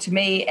reasonable to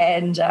me,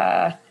 and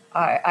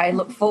I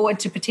look forward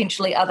to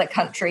potentially other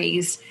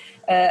countries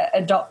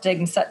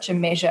adopting such a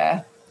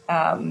measure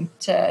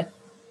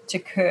to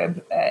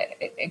curb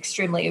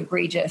extremely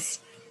egregious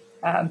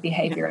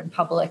behavior in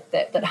public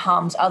that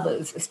harms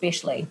others,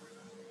 especially.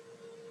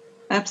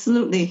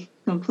 Absolutely.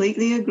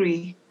 Completely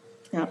agree.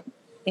 Yeah.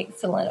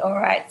 Excellent. All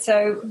right.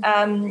 So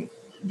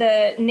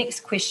the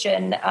next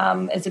question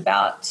is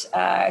about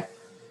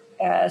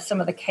some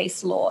of the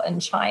case law in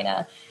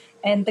China.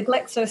 And the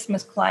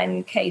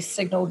GlaxoSmithKline case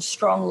signaled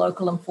strong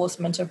local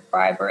enforcement of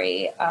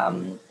bribery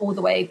all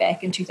the way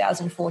back in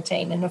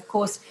 2014. And of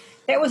course,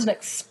 that was an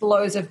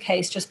explosive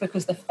case just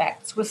because the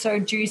facts were so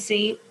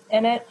juicy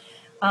in it.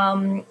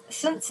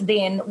 Since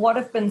then, what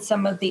have been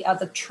some of the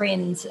other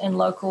trends in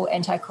local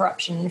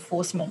anti-corruption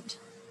enforcement?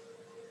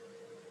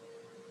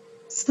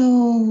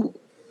 So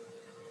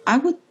I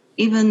would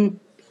even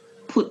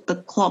put the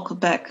clock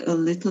back a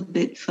little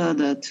bit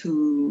further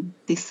to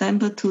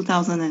December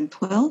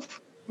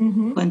 2012,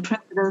 when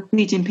President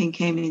Xi Jinping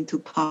came into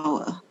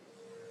power.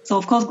 So,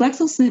 of course,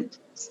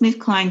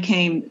 GlaxoSmithKline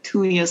came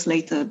 2 years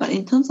later. But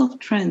in terms of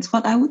trends,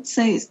 what I would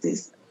say is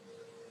this.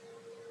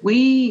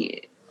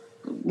 We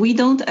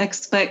don't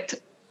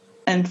expect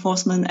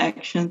enforcement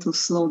action to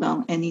slow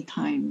down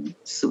anytime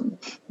soon.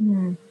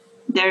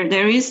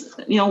 There is,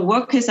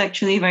 work is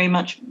actually very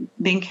much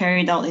being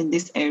carried out in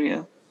this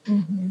area.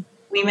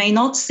 We may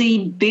not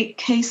see big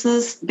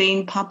cases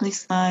being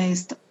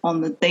publicized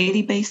on a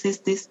daily basis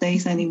these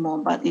days anymore,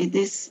 but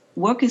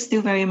work is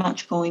still very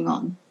much going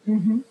on.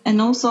 And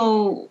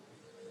also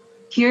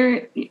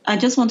here, I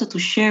just wanted to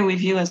share with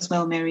you as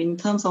well, Mary, in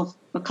terms of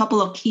a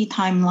couple of key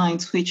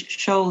timelines which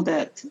show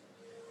that,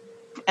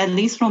 at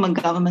least from a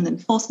government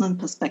enforcement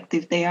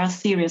perspective, they are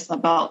serious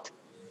about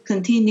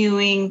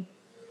continuing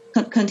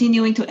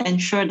to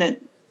ensure that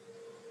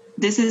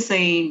this is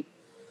a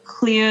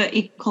clear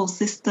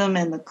ecosystem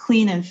and a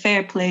clean and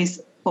fair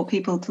place for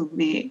people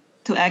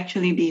to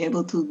actually be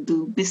able to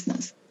do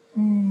business.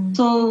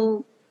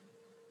 So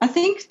I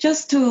think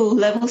just to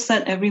level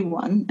set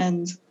everyone,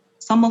 and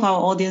some of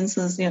our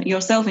audiences,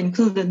 yourself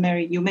included,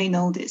 Mary, you may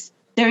know this.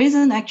 There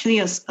isn't actually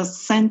a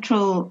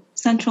central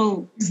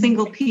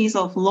single piece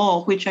of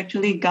law which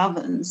actually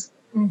governs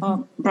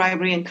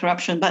bribery and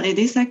corruption, but it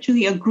is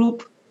actually a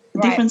group,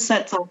 different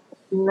sets of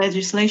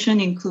legislation,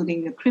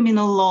 including the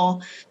criminal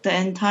law, the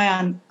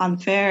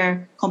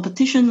anti-unfair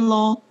competition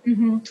law,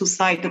 to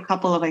cite a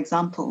couple of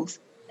examples.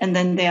 And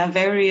then there are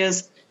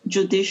various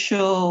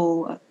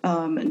judicial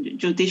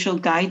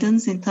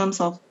guidance in terms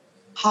of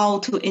how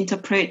to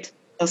interpret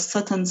a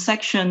certain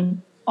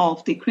section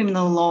of the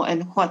criminal law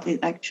and what it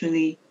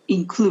actually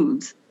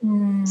includes.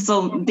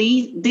 So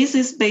this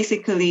is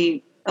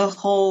basically a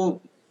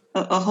whole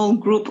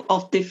group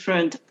of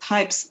different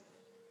types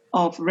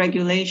of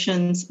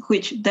regulations,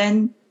 which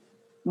then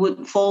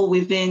would fall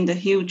within the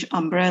huge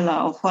umbrella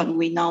of what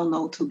we now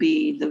know to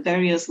be the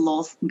various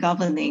laws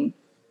governing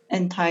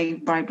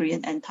anti-bribery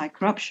and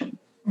anti-corruption.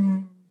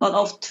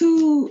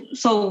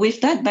 So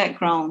with that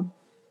background,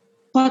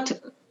 what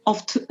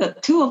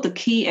two of the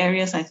key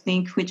areas, I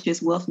think, which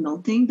is worth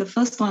noting. The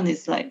first one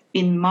is like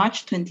in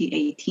March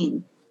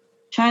 2018,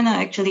 China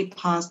actually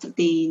passed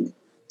the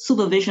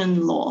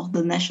supervision law,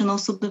 the national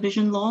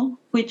supervision law,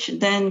 which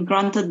then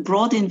granted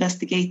broad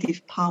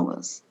investigative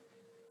powers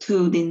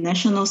to the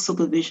National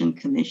Supervision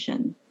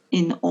Commission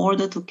in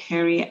order to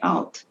carry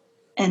out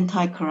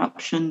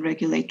anti-corruption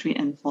regulatory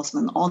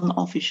enforcement on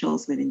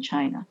officials within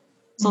China.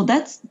 So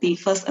that's the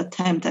first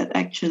attempt at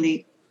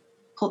actually,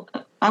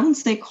 I wouldn't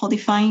say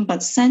codifying,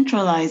 but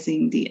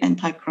centralizing the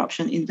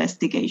anti-corruption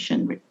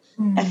investigation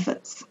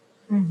efforts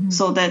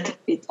so that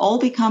it all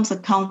becomes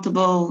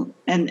accountable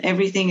and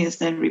everything is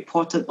then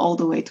reported all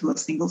the way to a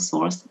single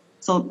source.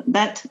 So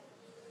that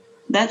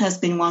has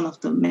been one of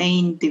the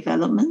main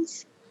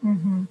developments.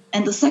 And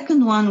the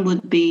second one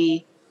would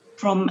be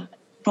from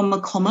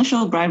a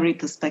commercial bribery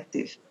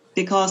perspective,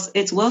 because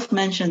it's worth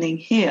mentioning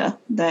here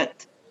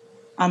that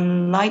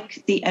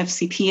unlike the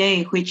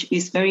FCPA, which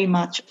is very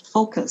much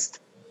focused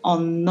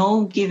on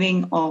no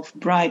giving of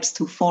bribes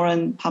to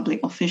foreign public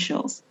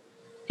officials,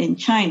 in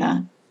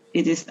China,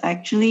 it is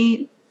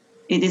actually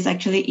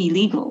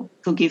illegal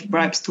to give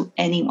bribes to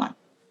anyone.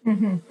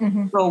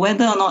 So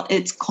whether or not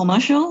it's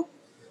commercial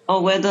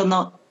or whether or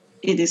not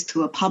it is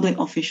to a public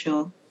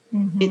official,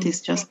 it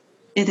is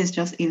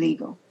just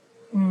illegal.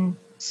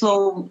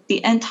 So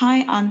the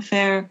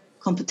anti-unfair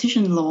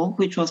competition law,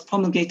 which was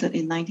promulgated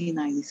in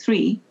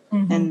 1993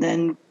 and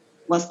then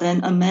was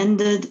then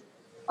amended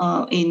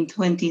in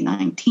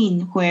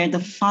 2019, where the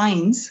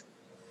fines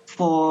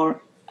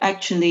for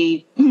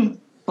actually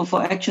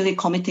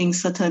committing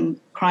certain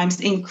crimes,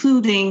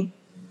 including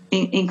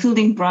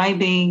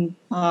bribing,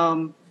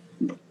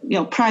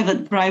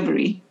 private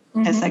bribery,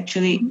 has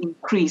actually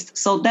increased.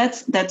 So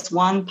that's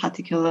one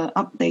particular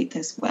update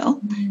as well,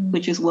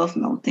 which is worth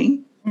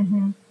noting.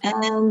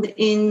 And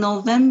in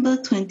November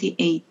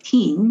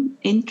 2018,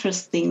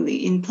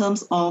 interestingly, in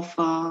terms of,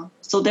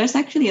 so there's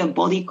actually a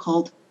body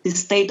called the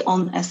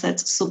State-Owned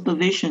Assets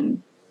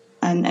Supervision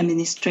and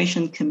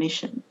Administration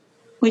Commission,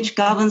 which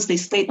governs the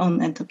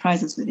state-owned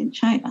enterprises within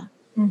China.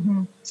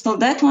 So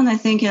that one, I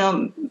think,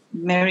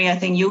 Mary, I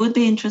think you would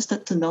be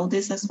interested to know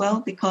this as well,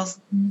 because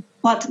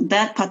what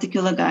that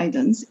particular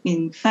guidance,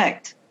 in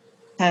fact,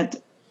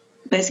 had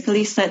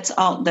basically sets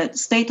out that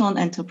state-owned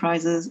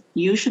enterprises,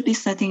 you should be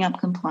setting up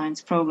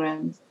compliance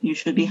programs, you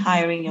should be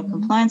hiring your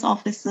compliance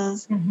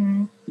officers,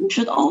 you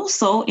should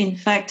also, in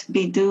fact,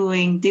 be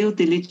doing due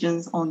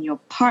diligence on your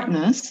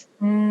partners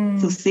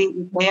to see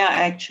if they are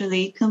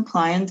actually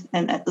compliant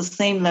and at the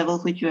same level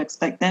which you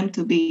expect them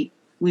to be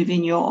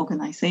within your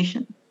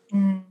organization.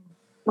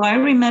 So I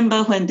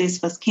remember when this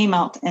first came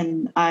out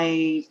and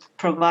I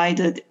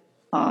provided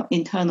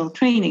internal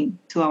training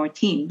to our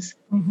teams,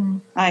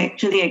 I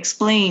actually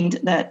explained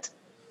that,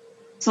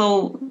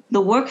 so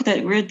the work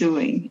that we're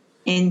doing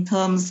in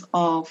terms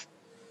of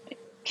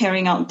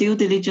carrying out due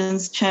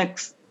diligence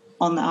checks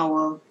on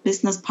our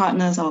business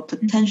partners, our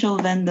potential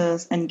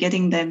vendors, and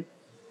getting them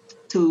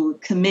to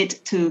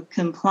commit to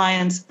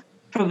compliance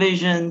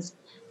provisions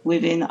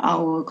within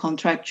our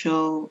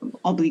contractual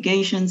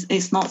obligations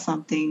is not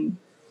something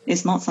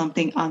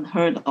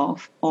unheard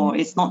of, or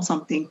it's not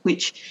something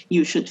which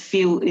you should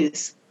feel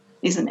is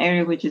an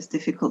area which is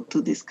difficult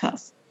to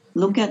discuss.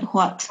 Look at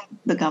what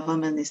the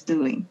government is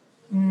doing.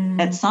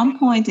 At some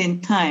point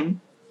in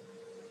time,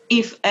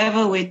 if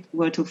ever we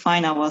were to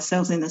find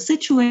ourselves in a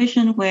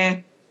situation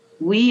where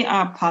we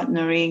are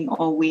partnering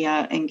or we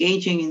are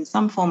engaging in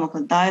some form of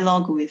a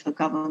dialogue with a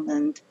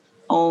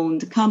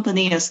government-owned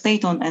company, a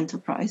state-owned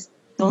enterprise,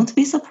 don't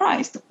be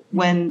surprised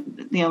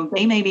when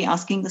they may be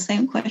asking the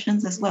same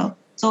questions as well.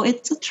 So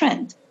it's a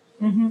trend.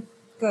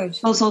 Good.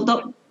 So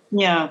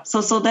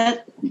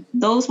that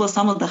those were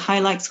some of the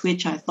highlights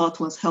which I thought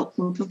was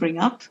helpful to bring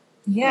up.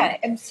 Yeah,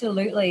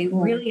 absolutely.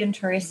 Really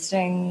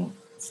interesting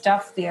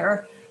stuff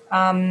there.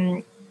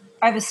 I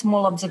have a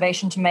small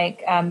observation to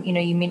make.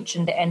 You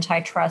mentioned the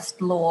antitrust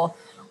law.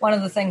 One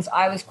of the things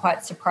I was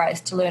quite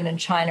surprised to learn in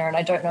China, and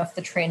I don't know if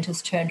the trend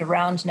has turned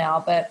around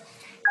now, but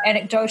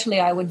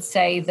anecdotally, I would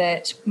say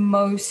that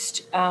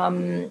most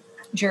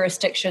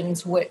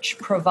jurisdictions which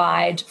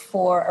provide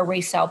for a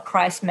resale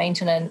price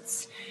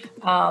maintenance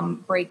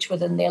breach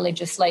within their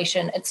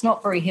legislation, it's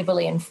not very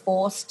heavily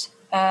enforced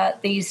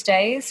these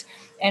days.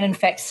 And in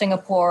fact,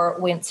 Singapore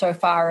went so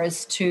far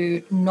as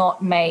to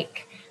not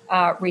make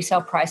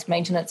resale price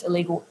maintenance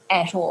illegal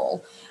at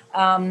all.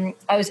 I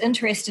was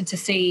interested to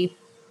see,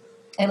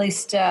 at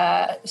least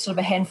sort of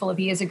a handful of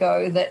years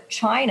ago, that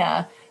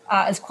China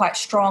is quite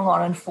strong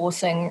on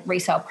enforcing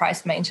resale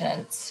price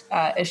maintenance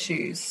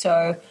issues.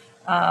 So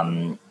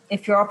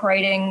if you're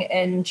operating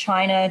in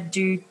China,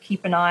 do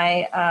keep an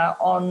eye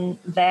on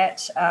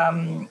that.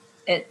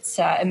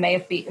 It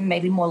may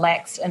be more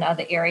lax in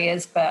other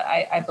areas, but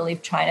I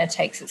believe China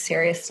takes it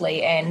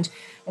seriously and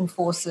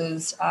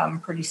enforces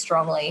pretty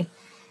strongly.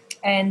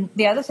 And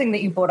the other thing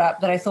that you brought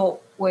up that I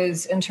thought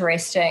was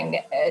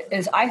interesting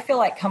is I feel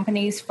like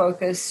companies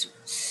focus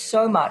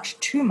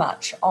too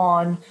much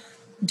on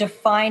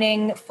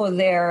defining for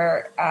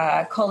their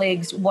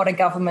colleagues what a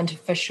government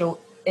official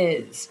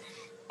is.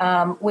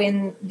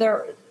 when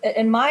there,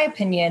 in my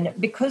opinion,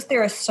 because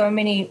there are so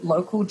many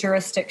local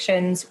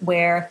jurisdictions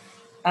where,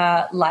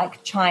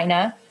 like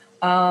China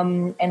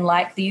and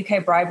like the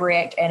UK Bribery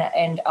Act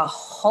and a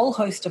whole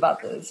host of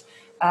others,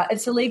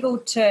 it's illegal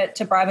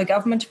to bribe a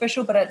government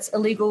official, but it's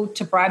illegal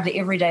to bribe the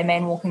everyday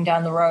man walking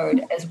down the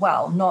road as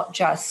well, not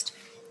just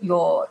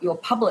your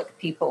public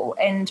people.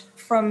 And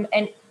from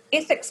an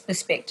ethics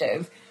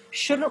perspective,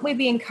 shouldn't we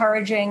be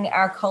encouraging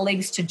our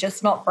colleagues to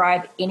just not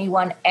bribe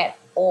anyone at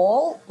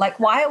all? Like,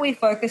 why are we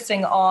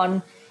focusing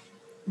on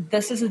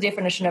this is the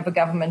definition of a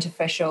government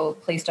official,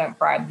 please don't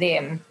bribe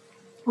them?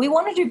 We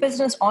want to do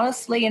business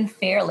honestly and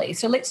fairly,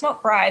 so let's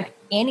not bribe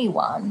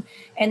anyone.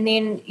 And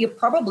then you're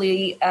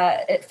probably,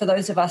 for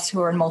those of us who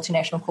are in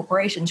multinational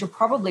corporations, you're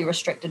probably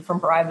restricted from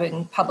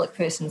bribing public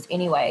persons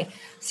anyway.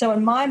 So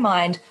in my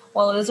mind,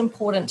 while it is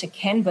important to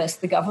canvass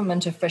the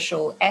government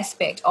official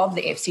aspect of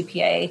the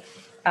FCPA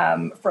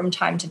from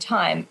time to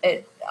time,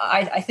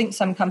 I think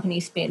some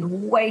companies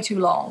spend way too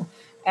long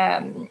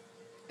going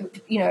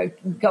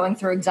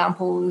through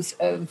examples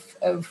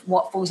of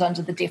what falls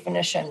under the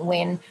definition,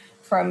 when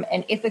from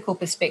an ethical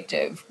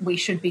perspective, we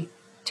should be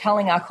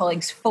telling our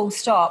colleagues full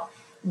stop,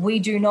 we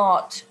do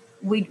not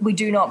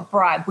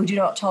bribe, we do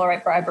not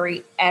tolerate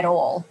bribery at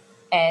all.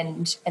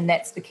 And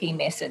that's the key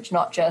message,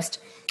 not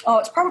just,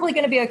 it's probably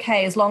going to be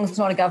okay as long as it's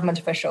not a government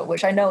official,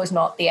 which I know is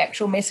not the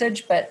actual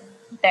message, but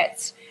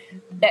that's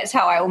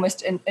how I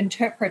almost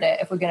interpret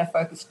it if we're going to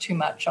focus too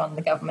much on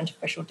the government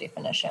official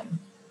definition.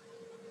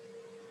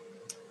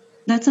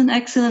 That's an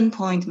excellent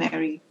point,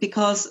 Mary,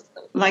 because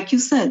like you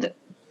said,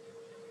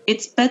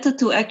 it's better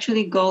to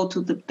actually go to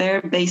the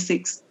bare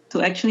basics,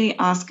 to actually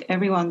ask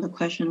everyone the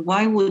question,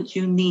 why would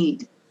you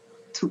need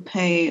to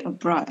pay a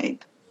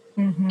bribe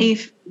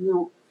if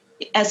you,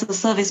 as a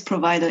service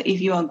provider, if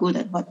you are good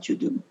at what you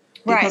do?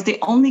 Because the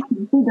only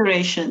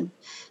consideration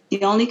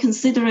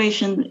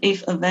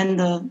if a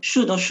vendor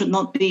should or should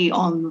not be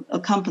on a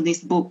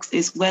company's books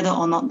is whether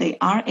or not they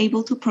are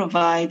able to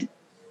provide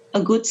a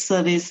good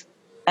service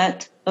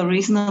at a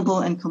reasonable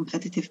and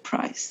competitive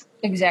price.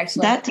 Exactly.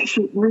 That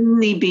should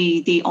really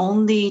be the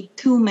only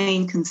two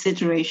main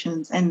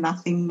considerations and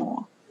nothing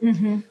more.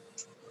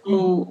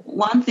 So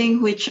one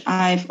thing which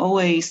I've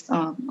always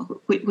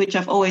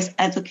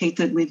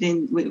advocated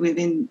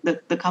within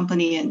the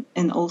company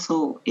and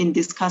also in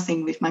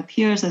discussing with my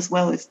peers as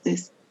well is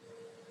this: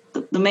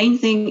 the main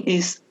thing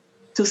is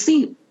to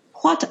see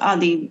what are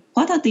the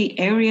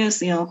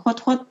areas,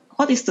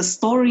 what is the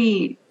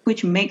story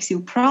which makes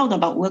you proud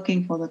about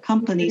working for the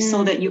company,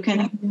 so that you can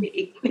actually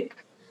equip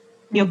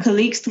your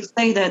colleagues to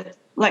say that,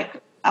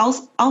 like,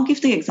 I'll give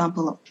the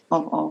example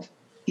of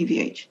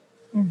PVH.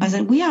 I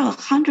said, we are a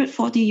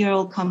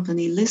 140-year-old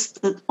company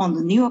listed on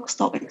the New York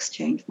Stock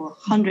Exchange for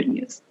 100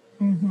 years.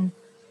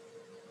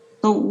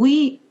 So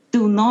we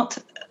do not,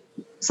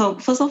 so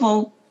first of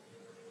all,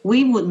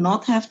 we would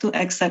not have to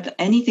accept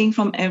anything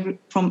from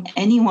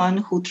anyone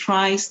who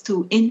tries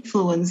to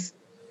influence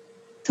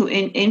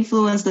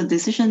the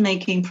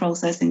decision-making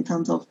process in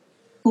terms of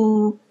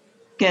who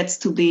gets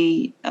to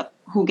be a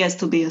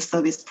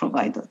service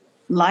provider.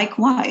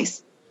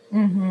 Likewise,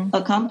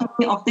 a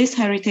company of this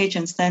heritage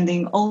and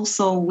standing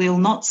also will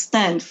not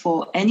stand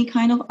for any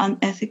kind of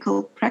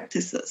unethical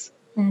practices.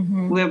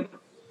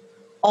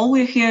 All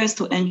we're here is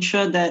to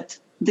ensure that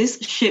this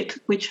ship,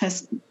 which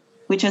has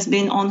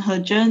been on her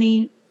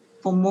journey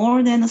for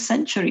more than a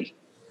century,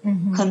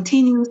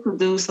 continues to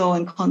do so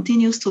and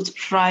continues to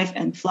thrive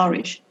and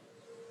flourish.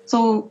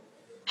 So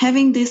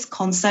having this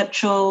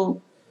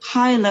conceptual,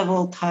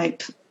 high-level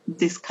type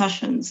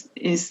discussions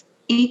is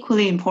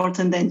equally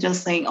important than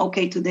just saying,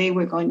 okay, today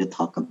we're going to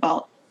talk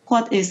about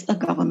what is a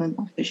government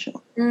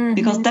official.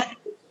 Because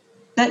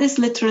that is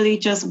literally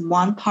just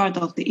one part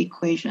of the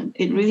equation.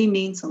 It really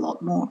means a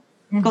lot more.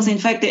 Because in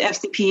fact, the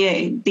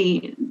FCPA,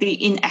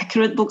 the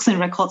inaccurate books and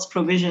records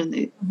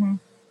provision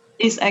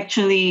is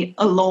actually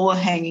a lower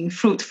hanging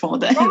fruit for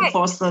the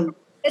enforcement.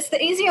 It's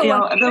the easier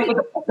one.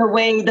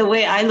 The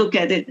way I look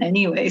at it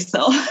anyway.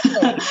 So,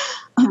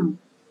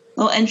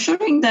 so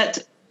ensuring that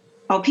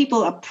our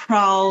people are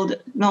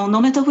proud, no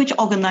matter which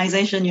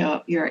organization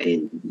you're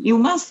in, you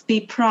must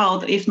be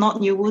proud. If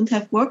not, you wouldn't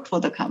have worked for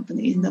the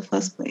company in the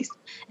first place.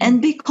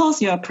 And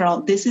because you are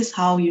proud, this is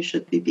how you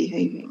should be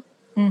behaving.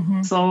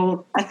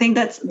 So I think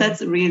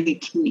that's really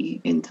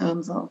key in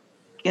terms of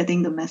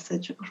getting the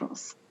message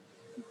across.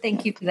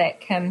 Thank you for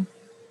that, Kim.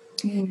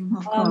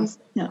 Of course,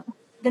 yeah.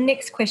 The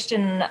next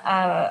question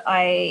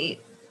I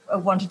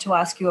wanted to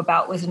ask you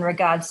about was in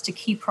regards to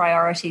key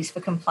priorities for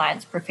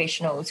compliance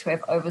professionals who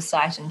have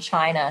oversight in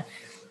China.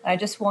 I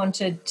just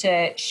wanted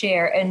to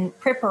share, in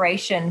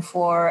preparation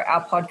for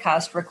our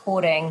podcast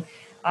recording,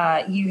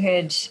 you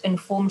had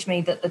informed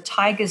me that the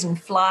tigers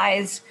and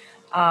flies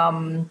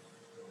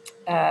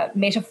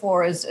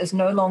metaphor is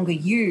no longer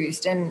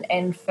used.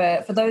 And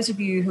for those of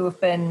you who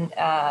have been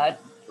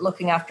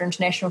looking after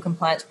international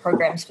compliance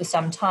programs for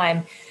some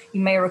time, you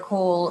may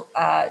recall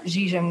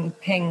Xi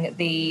Jinping,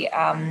 the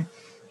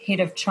head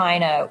of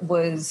China,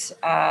 was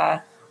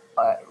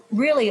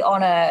really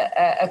on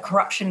a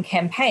corruption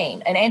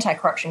campaign, an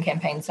anti-corruption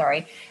campaign,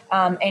 sorry.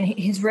 And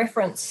his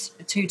reference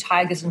to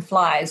tigers and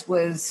flies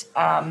was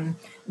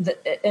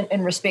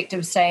in respect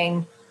of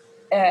saying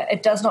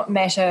it does not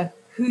matter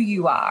who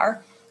you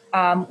are,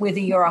 whether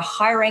you're a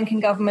high-ranking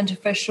government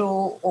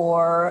official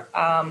or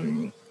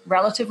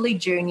relatively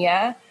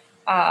junior,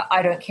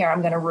 I don't care,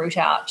 I'm going to root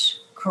out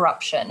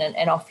corruption.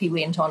 And off he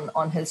went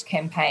on his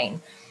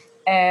campaign.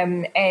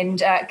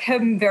 And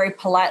Kim very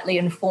politely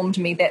informed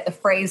me that the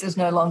phrase is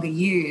no longer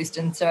used.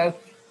 And so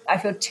I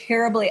feel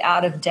terribly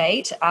out of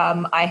date.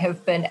 I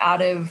have been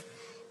out of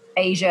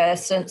Asia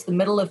since the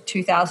middle of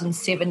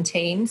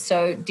 2017.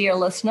 So, dear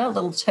listener, a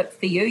little tip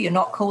for you. You're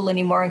not cool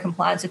anymore in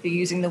compliance if you're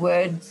using the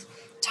words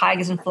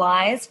tigers and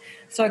flies.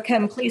 So,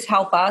 Kim, please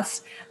help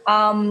us.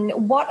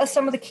 What are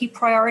some of the key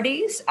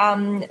priorities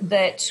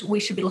that we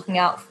should be looking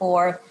out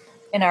for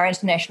in our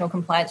international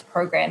compliance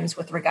programs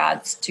with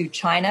regards to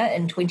China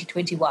in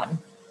 2021?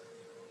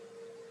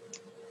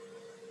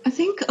 I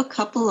think a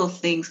couple of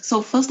things.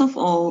 So first of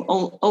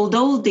all,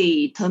 although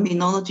the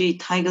terminology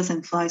tigers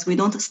and flies, we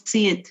don't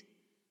see it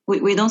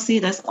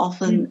as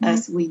often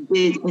as we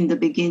did in the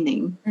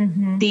beginning.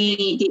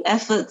 The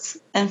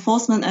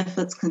enforcement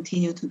efforts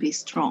continue to be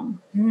strong,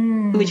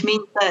 which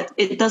means that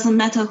it doesn't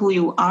matter who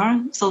you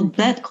are. So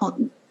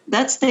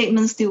that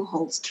statement still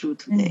holds true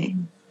today.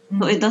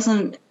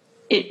 So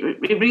it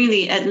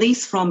really, at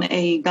least from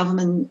a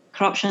government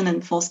corruption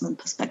enforcement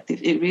perspective,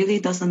 it really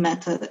doesn't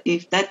matter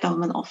if that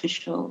government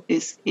official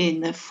is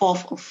in a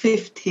fourth or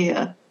fifth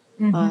tier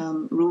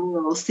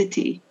rural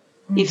city.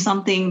 If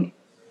something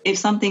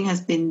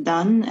has been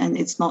done and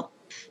it's not,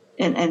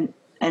 and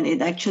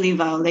it actually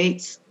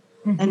violates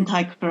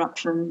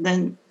anti-corruption,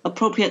 then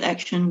appropriate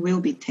action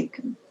will be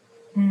taken.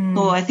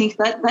 So I think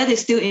that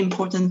is still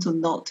important to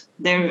note.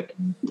 There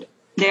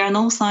are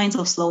no signs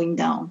of slowing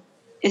down.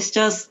 It's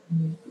just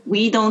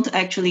we don't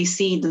actually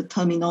see the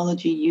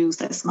terminology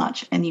used as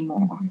much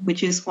anymore,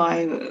 which is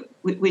why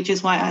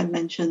I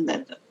mentioned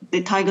that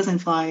the tigers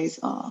and flies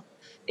are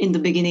in the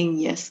beginning,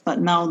 yes, but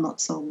now not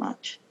so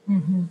much.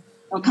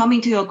 Now,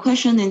 coming to your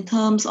question in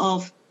terms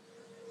of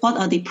what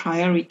are the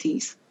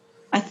priorities,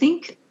 I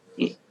think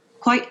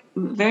quite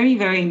very,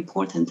 very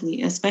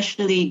importantly,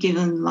 especially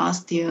given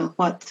last year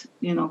what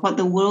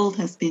the world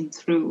has been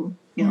through,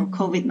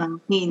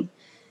 COVID-19.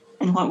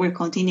 And what we're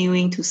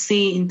continuing to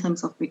see in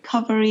terms of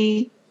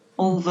recovery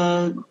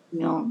over,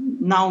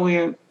 now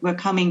we're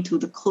coming to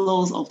the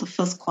close of the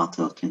first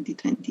quarter of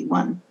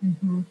 2021.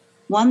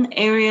 One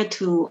area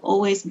to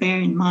always bear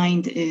in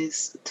mind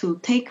is to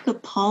take a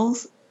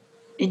pulse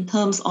in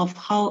terms of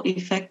how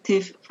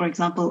effective, for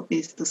example,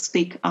 is the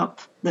speak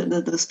up,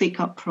 the speak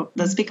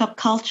up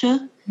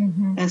culture,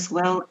 as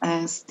well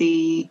as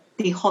the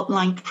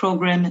hotline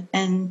program,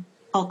 and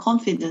how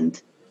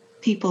confident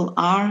people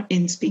are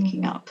in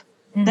speaking up.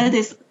 That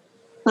is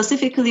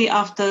specifically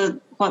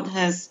after what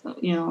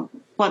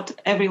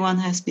everyone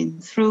has been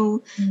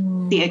through,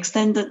 the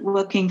extended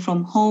working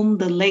from home,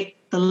 the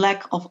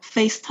lack of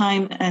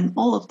FaceTime, and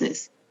all of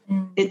this.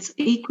 It's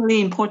equally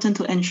important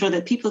to ensure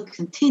that people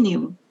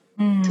continue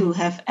to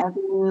have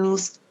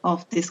avenues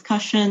of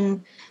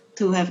discussion,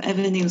 to have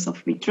avenues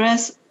of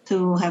redress,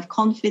 to have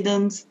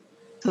confidence,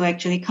 to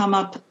actually come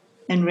up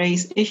and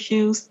raise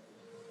issues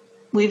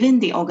within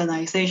the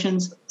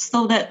organizations,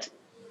 so that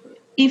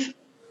if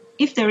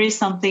there is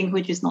something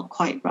which is not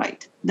quite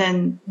right,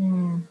 then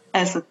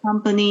as a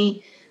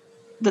company,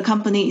 the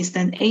company is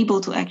then able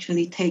to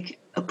actually take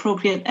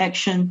appropriate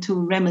action to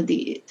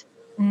remedy it.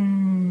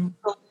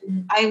 So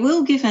I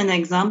will give an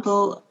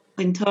example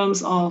in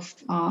terms of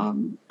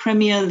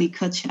Premier Li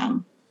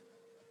Keqiang.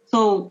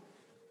 So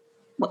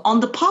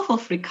on the path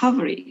of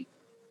recovery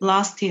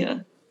last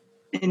year,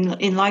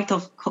 in light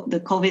of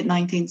the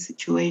COVID-19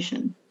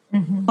 situation,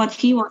 what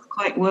he was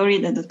quite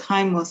worried at the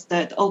time was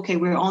that, okay,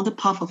 we're on the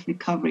path of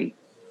recovery.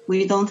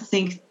 We don't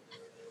think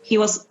he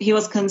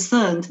was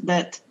concerned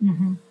that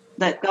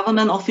that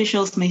government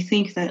officials may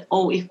think that,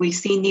 if we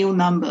see new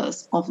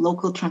numbers of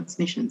local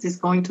transmissions, it's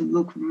going to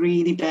look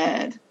really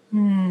bad.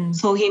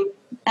 So he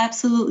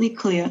absolutely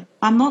clear,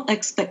 I'm not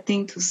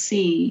expecting to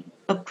see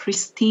a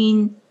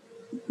pristine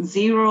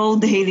 0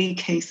 daily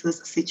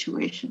cases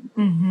situation.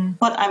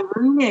 What I'm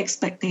really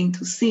expecting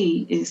to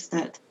see is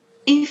that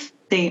if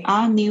they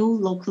are new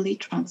locally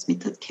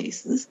transmitted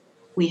cases,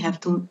 we have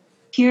to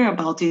hear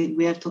about it,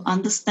 we have to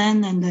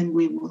understand, and then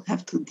we will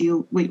have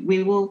to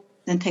we will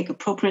then take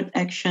appropriate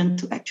action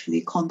to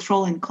actually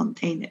control and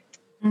contain it.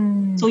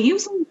 So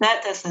using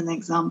that as an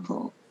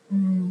example,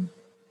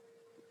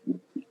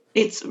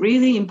 it's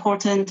really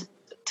important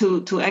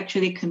to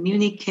actually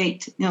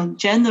communicate,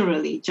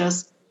 generally,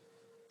 just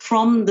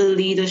from the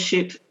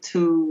leadership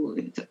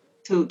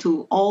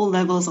to all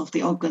levels of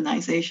the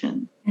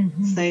organization,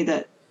 say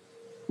that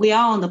we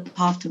are on the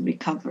path to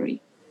recovery.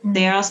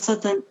 There are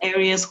certain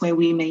areas where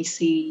we may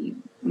see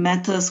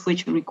matters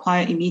which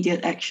require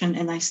immediate action,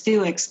 and I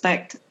still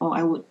expect, or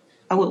I would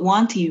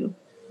want you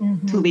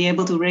to be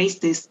able to raise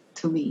this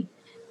to me.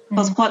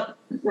 Because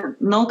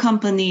no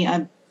company,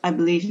 I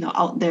believe,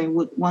 out there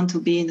would want to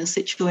be in a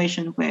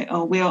situation where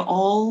we are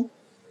all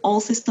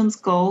systems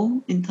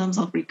go in terms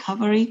of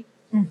recovery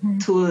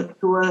to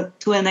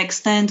an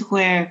extent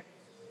where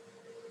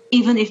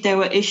even if there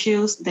were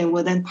issues, they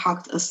were then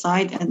parked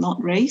aside and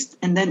not raised,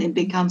 and then it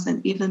becomes an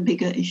even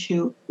bigger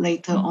issue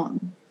later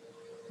on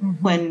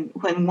when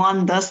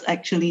one does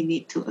actually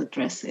need to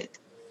address it.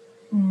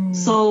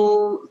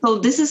 So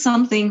this is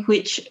something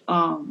which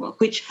I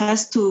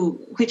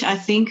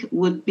think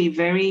would be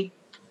very,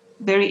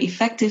 very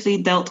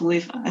effectively dealt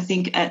with, I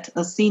think, at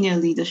a senior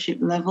leadership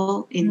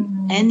level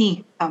in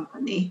any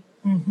company,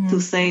 to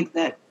say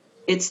that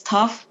it's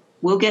tough,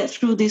 we'll get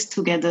through this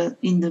together.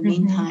 In the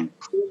meantime,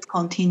 please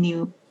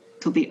continue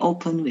to be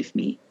open with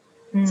me.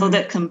 So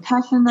that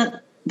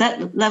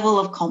level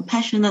of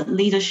compassionate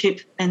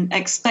leadership and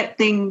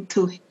expecting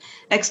to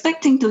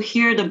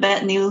hear the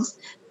bad news,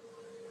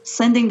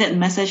 sending that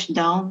message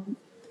down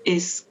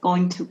is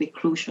going to be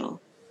crucial.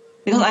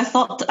 Because I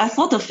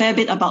thought a fair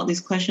bit about this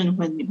question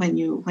when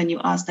you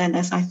asked, and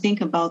as I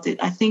think about it,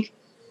 I think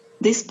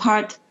this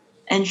part,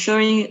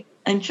 ensuring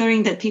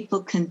that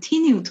people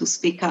continue to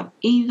speak up,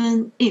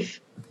 even if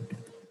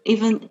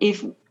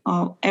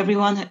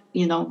everyone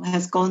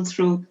has gone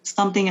through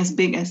something as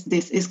big as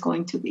this, is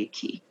going to be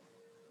key.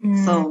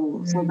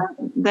 So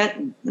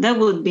that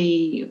would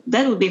be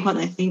what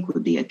I think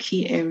would be a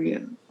key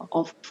area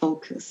of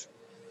focus.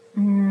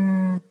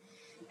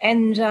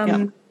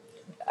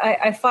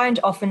 I find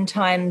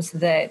oftentimes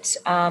that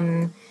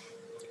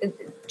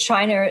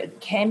China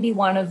can be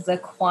one of the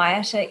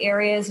quieter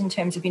areas in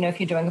terms of, if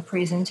you're doing a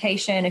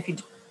presentation, if you're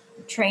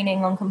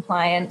training on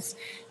compliance,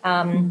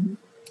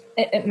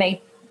 it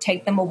may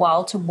take them a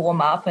while to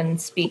warm up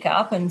and speak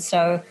up. And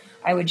so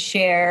I would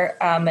share,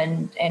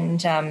 and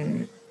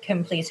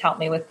Kim, please help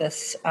me with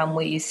this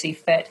where you see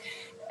fit.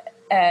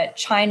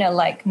 China,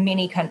 like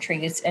many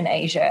countries in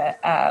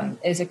Asia,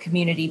 is a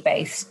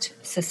community-based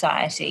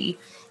society.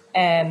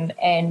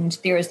 And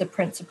there is the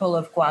principle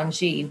of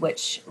Guanxi,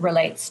 which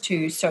relates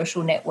to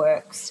social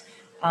networks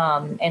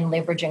and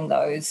leveraging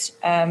those.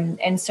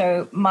 And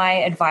so my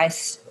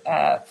advice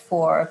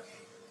for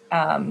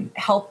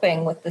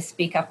helping with the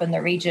Speak Up in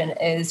the region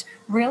is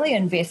really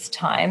invest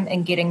time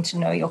in getting to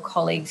know your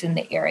colleagues in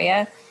the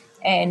area.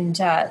 And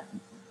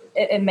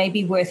it may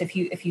be worth, if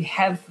you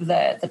have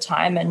the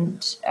time,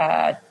 and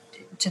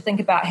to think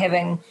about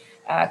having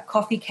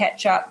coffee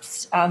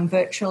catch-ups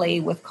virtually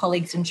with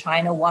colleagues in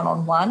China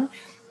one-on-one,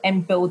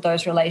 and build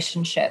those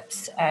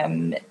relationships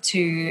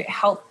to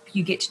help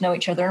you get to know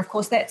each other. And of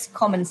course, that's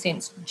common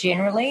sense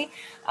generally.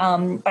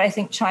 But I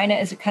think China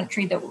is a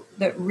country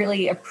that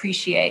really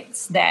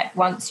appreciates that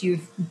once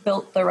you've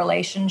built the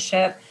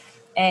relationship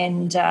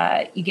and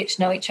you get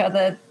to know each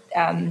other,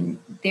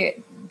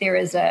 there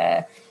is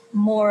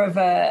more of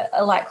a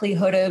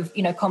likelihood of,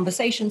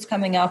 conversations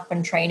coming up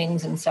and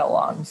trainings and so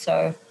on.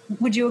 So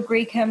would you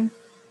agree, Kim?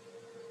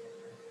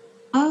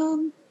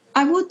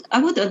 I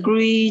would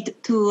agree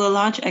to a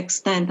large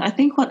extent. I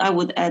think what I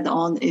would add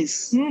on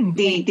is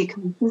the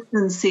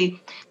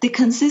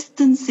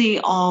consistency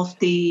of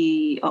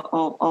the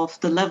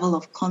level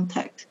of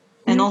contact,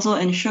 and also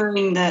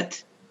ensuring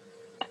that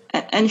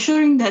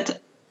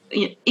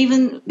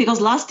even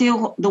because last year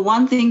the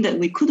one thing that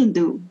we couldn't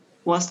do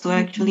was to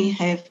actually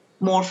have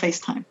more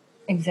FaceTime.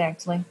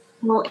 Exactly.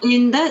 Well,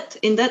 in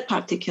that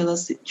particular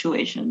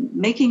situation,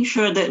 making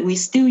sure that we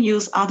still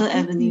use other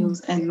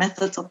avenues and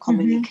methods of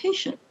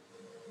communication,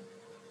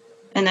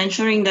 and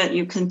ensuring that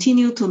you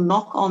continue to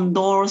knock on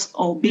doors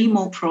or be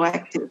more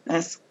proactive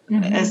as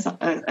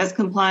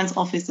compliance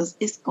officers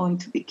is going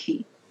to be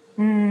key.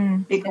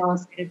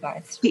 Because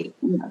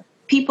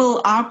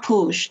people are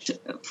pushed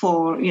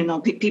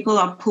people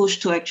are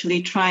pushed to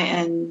actually try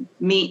and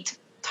meet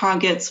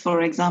targets,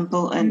 for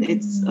example, and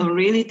it's a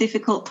really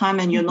difficult time,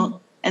 and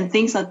and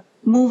things are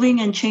moving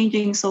and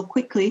changing so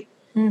quickly.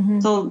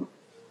 So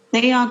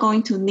they are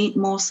going to need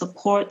more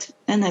support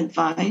and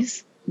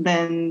advice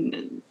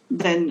than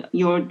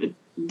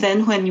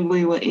when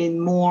we were in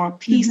more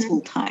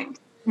peaceful times.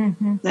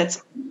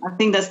 I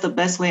think that's the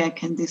best way I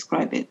can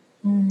describe it.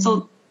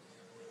 So,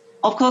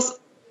 of course,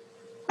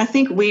 I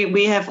think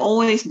we have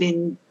always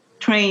been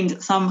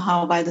trained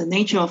somehow by the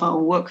nature of our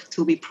work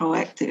to be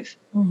proactive.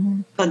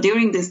 But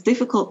during these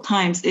difficult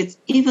times, it's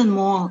even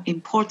more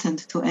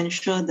important to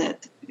ensure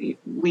that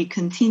we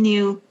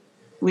continue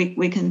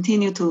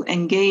to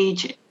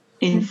engage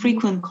in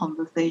frequent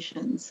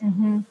conversations.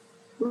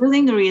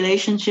 Building a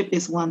relationship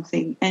is one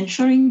thing.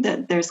 Ensuring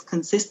that there's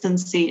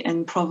consistency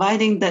and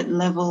providing that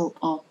level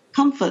of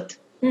comfort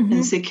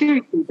and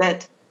security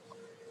that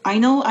I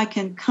know I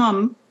can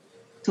come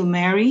to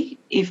Mary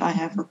if I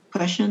have a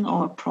question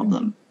or a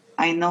problem.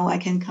 I know I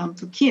can come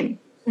to Kim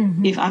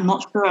if I'm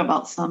not sure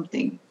about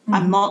something.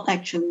 I'm not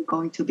actually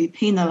going to be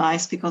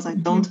penalized because I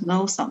don't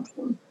know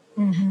something.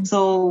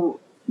 So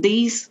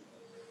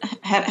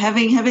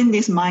having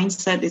this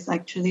mindset is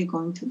actually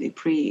going to be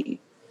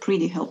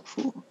pretty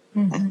helpful,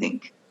 I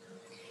think.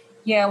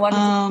 Yeah.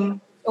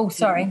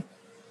 Sorry.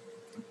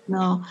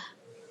 No,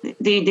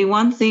 the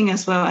one thing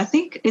as well, I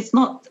think it's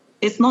not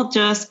it's not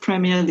just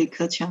Premier Li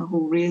Keqiang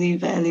who really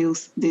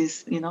values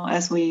this,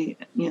 as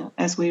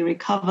we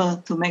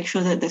recover, to make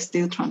sure that there's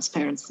still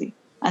transparency.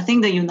 I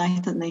think the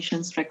United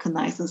Nations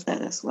recognizes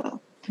that as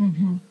well.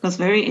 Mm-hmm. Because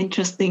very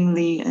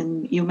interestingly,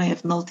 and you may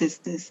have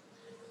noticed this,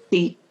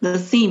 the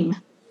theme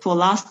for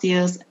last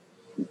year's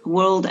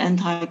World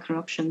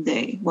Anti-Corruption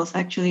Day was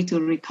actually to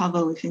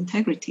recover with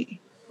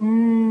integrity.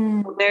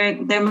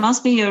 There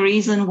must be a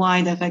reason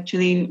why they've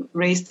actually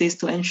raised this,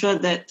 to ensure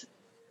that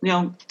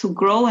to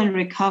grow and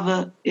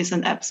recover is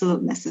an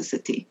absolute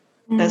necessity.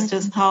 That's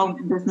just how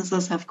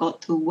businesses have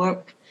got to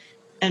work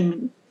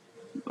and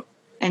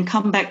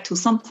come back to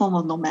some form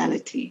of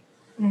normality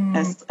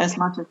as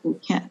much as they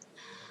can.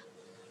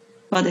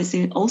 But it's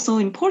also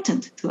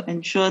important to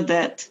ensure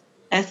that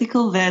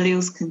ethical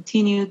values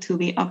continue to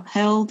be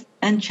upheld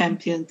and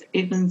championed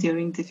even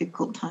during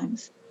difficult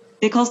times,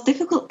 because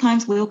difficult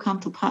times will come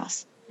to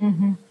pass.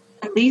 Mm-hmm.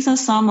 And these are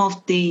some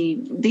of the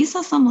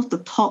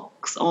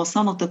talks or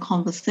some of the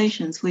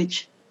conversations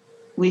which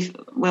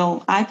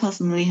I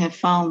personally have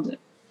found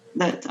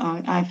that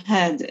I've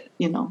had,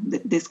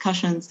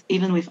 discussions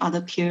even with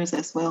other peers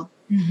as well.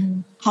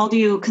 Mm-hmm. How do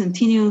you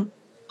continue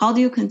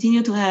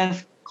to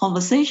have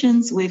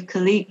conversations with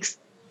colleagues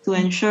to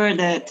ensure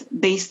that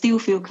they still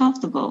feel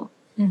comfortable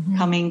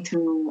coming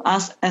to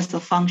us as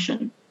a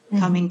function,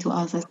 coming to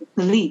us as a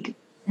colleague,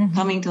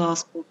 coming to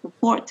us for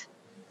support,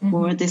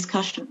 for a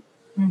discussion?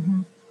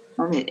 Mm-hmm.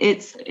 And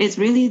it's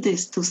really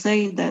this, to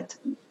say that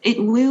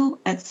it will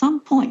at some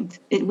point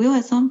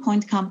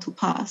come to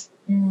pass.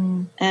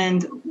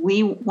 And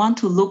we want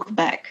to look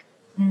back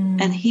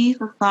and heave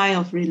a sigh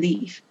of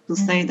relief to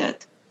say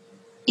that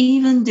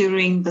even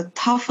during the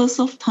toughest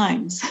of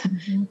times,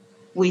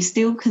 we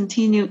still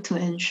continue to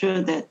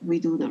ensure that we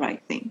do the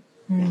right thing.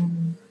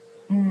 And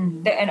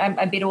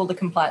I bet all the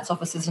compliance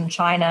officers in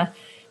China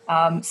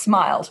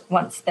smiled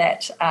once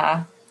that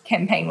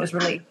campaign was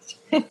released.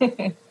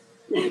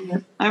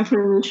 I'm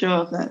pretty sure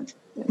of that.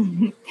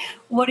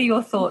 What are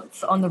your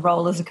thoughts on the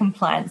role as a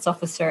compliance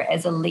officer,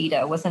 as a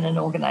leader within an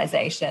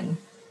organization?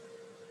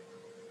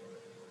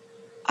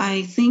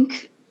 I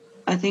think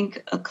a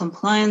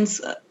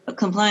compliance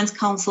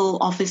council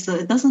officer,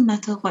 it doesn't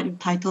matter what your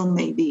title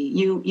may be,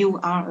 you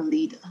are a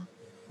leader.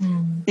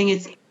 I think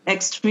it's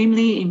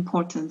extremely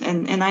important,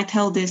 and I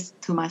tell this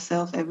to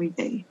myself every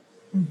day.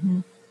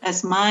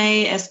 As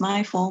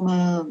my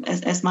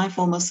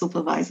former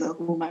supervisor,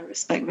 whom I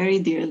respect very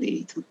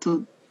dearly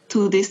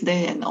to this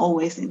day and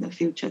always in the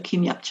future,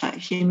 Kim Yap Chai,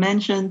 she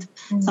mentioned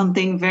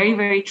something very,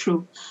 very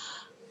true.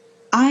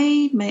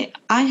 I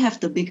have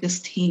the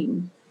biggest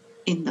team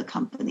in the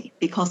company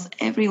because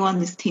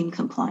everyone is team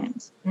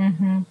compliance.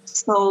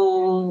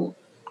 So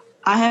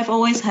I have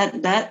always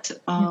had that.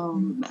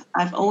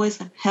 I've always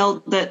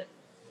held that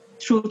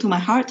true to my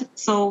heart.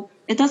 So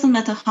it doesn't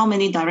matter how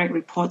many direct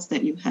reports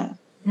that you have.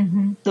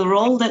 The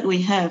role that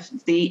we have,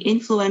 the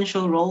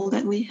influential role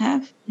that we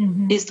have,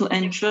 is to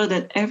ensure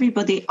that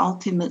everybody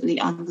ultimately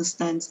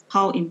understands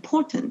how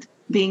important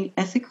being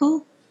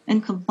ethical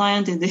and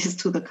compliant it is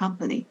to the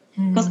company.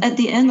 Because at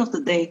the end of the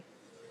day,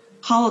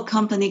 how a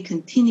company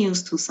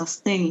continues to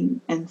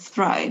sustain and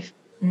thrive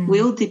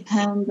will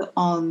depend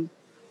on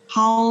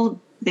how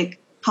they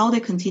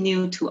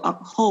continue to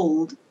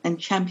uphold and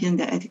champion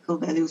their ethical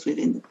values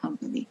within the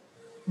company.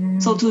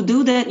 So to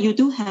do that, you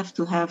do have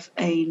to have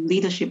a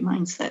leadership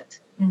mindset.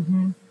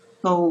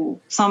 So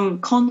some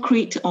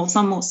concrete or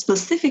some more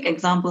specific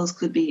examples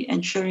could be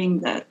ensuring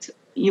that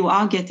you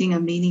are getting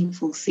a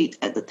meaningful seat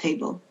at the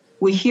table.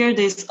 We hear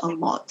this a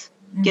lot,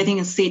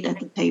 getting a seat at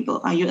the table.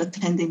 Are you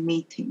attending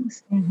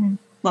meetings?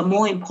 But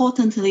more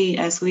importantly,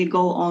 as we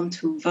go on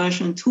to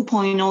version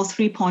 2.0,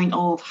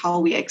 3.0 of how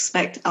we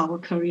expect our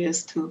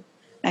careers to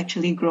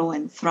actually grow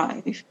and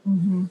thrive,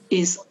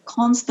 is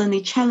constantly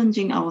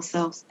challenging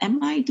ourselves.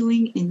 Am I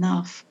doing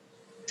enough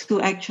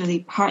to actually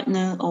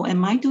partner, or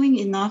am I doing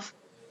enough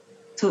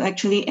to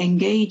actually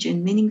engage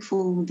in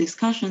meaningful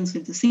discussions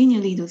with the senior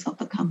leaders of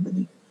the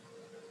company?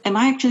 Am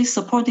I actually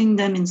supporting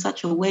them in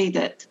such a way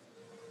that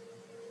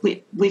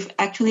we've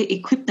actually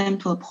equipped them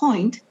to a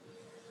point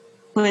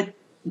where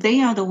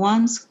they are the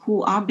ones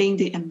who are being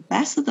the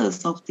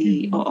ambassadors of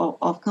the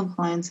of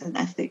compliance and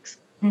ethics?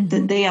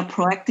 That they are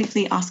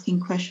proactively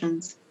asking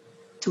questions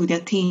to their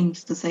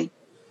teams to say,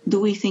 do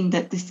we think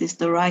that this is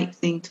the right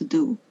thing to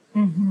do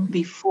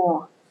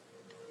before,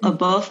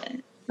 above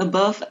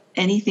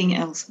anything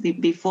else,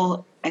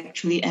 before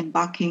actually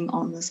embarking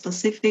on a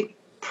specific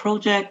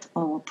project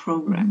or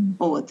program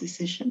or a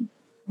decision?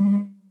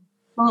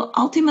 Well,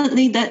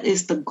 ultimately, that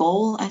is the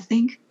goal, I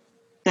think,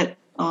 that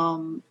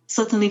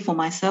certainly for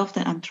myself,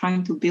 that I'm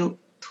trying to build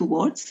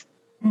towards.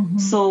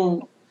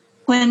 So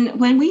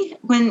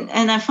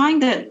and I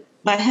find that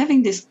by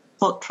having this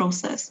thought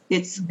process,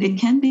 it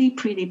can be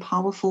pretty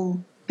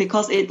powerful,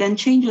 because it then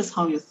changes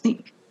how you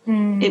think.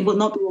 It would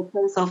not be a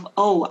case of,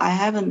 I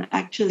haven't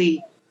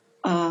actually,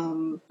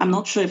 I'm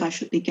not sure if I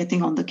should be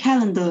getting on the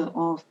calendar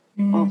of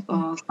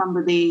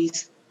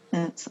somebody's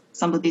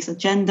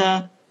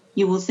agenda.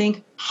 You will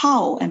think,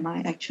 how am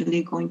I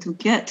actually going to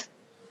get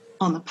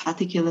on a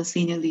particular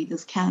senior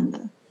leader's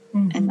calendar.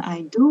 And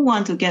I do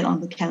want to get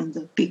on the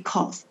calendar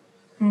because.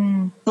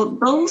 So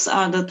those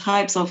are the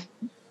types of,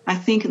 I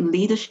think,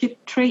 leadership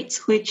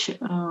traits which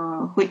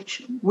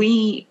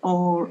we,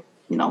 or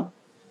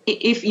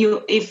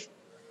if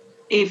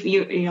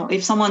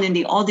someone in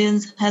the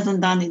audience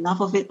hasn't done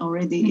enough of it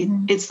already,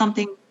 it's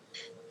something.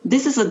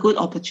 This is a good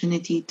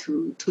opportunity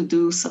to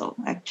do so.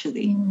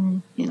 Actually,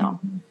 to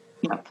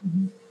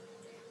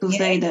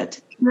say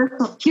that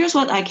here's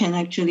what I can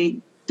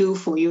actually do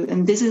for you,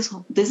 and this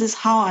is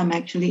how I'm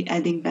actually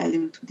adding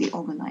value to the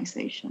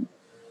organization.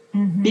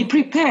 Be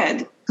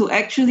prepared to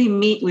actually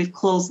meet with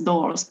closed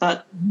doors,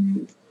 but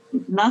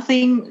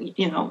nothing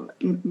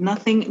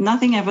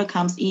ever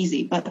comes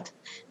easy. But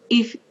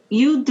if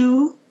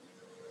you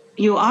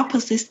are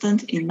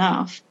persistent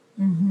enough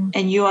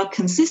and you are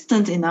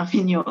consistent enough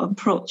in your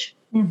approach,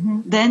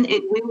 then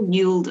it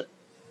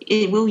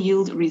will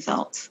yield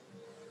results.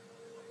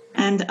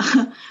 And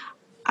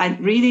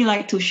I'd really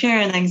like to share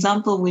an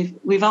example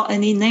without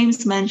any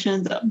names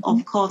mentioned,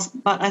 of course,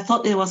 but I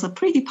thought it was a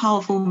pretty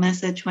powerful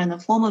message when a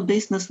former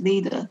business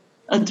leader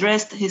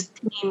addressed his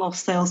team of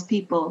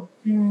salespeople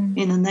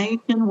in a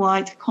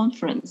nationwide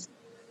conference,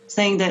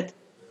 saying that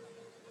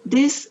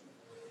this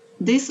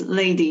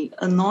lady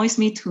annoys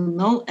me to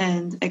no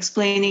end,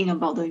 explaining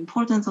about the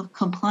importance of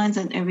compliance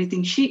and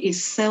everything. She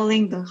is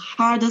selling the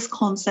hardest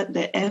concept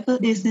there ever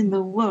is in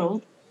the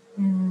world,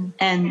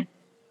 and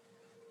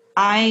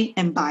I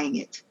am buying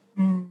it.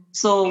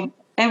 So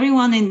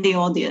everyone in the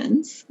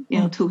audience,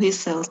 to his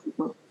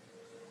salespeople,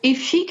 if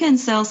she can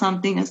sell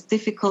something as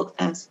difficult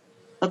as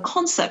a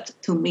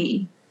concept to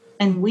me,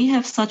 and we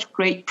have such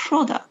great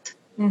product,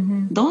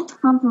 don't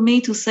come to me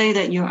to say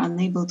that you're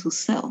unable to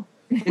sell,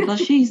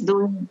 because she's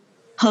doing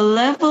her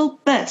level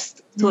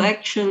best to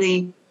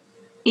actually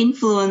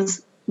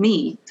influence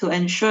me to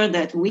ensure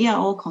that we are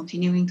all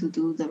continuing to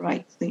do the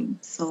right thing.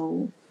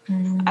 So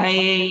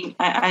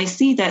I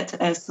see that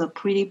as a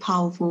pretty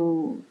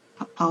powerful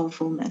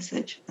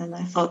message, and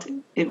I thought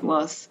it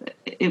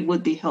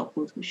would be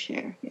helpful to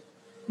share. Yeah.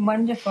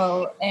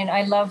 Wonderful. And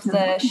I love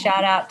the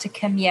shout out to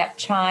Kim Yap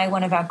Chai,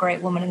 one of our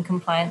great women in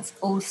compliance.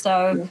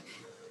 Also,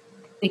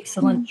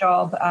 excellent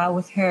job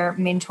with her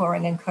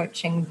mentoring and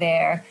coaching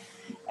there.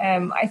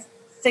 I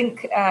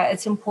think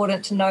it's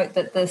important to note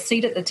that the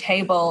seat at the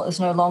table is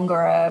no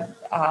longer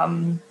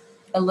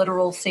a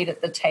literal seat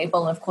at the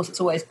table. And of course, it's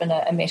always been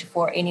a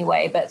metaphor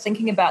anyway. But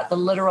thinking about the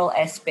literal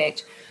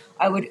aspect,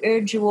 I would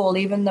urge you all,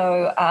 even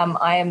though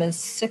I am as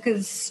sick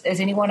as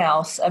anyone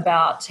else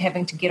about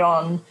having to get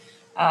on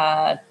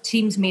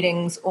Teams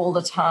meetings all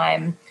the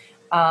time,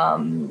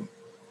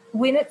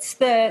 when it's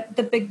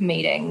the big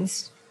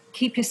meetings,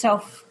 keep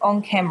yourself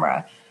on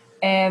camera.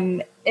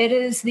 It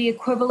is the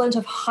equivalent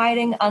of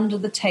hiding under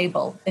the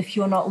table if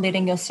you're not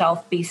letting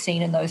yourself be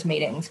seen in those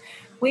meetings.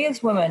 We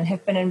as women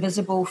have been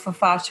invisible for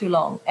far too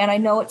long. And I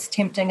know it's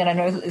tempting, and I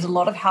know that there's a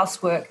lot of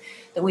housework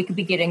that we could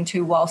be getting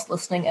to whilst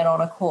listening in on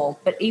a call.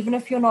 But even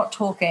if you're not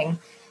talking,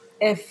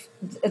 if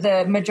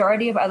the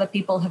majority of other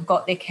people have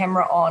got their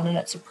camera on and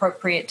it's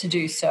appropriate to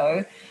do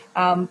so,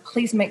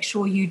 please make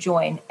sure you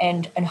join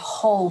and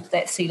hold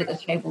that seat at the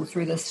table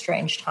through this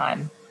strange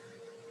time.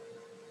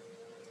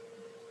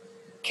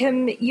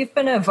 Kim, you've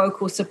been a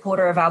vocal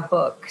supporter of our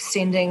book,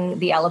 Sending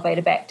the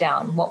Elevator Back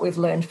Down, What We've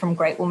Learned from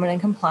Great Women in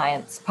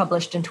Compliance,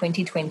 published in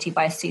 2020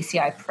 by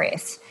CCI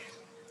Press.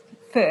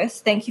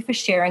 First, thank you for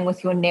sharing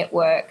with your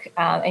network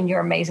and your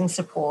amazing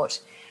support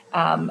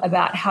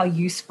about how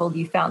useful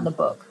you found the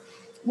book.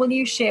 Will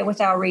you share with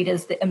our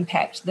readers the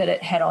impact that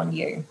it had on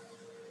you?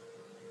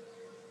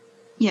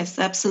 Yes,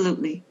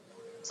 absolutely.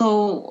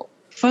 So,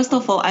 first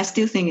of all, I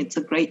still think it's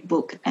a great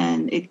book,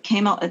 and it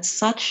came out at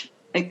such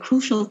a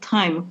crucial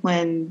time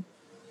when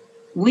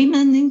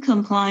women in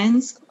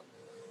compliance,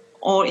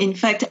 or in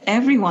fact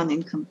everyone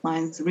in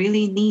compliance,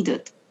 really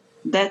needed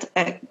that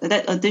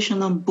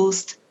additional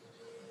boost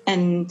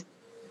and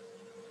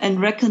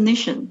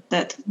recognition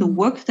that the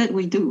work that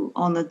we do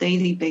on a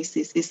daily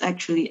basis is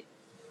actually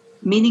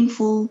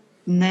meaningful,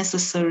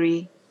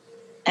 necessary,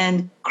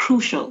 and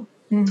crucial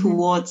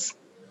towards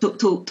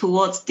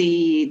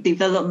the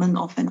development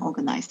of an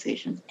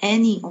organization,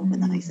 any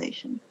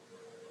organization.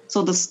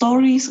 So the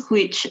stories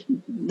which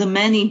the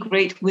many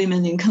great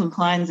women in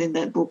compliance in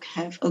that book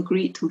have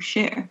agreed to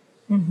share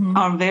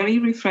are very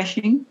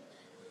refreshing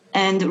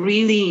and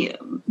really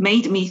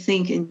made me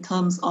think in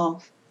terms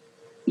of,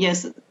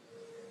 yes,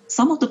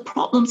 some of the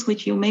problems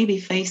which you may be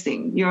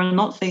facing, you're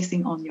not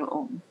facing on your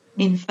own.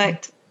 In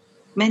fact,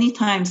 many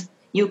times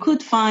you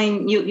could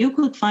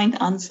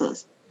find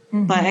answers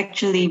by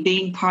actually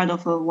being part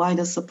of a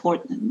wider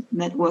support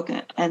network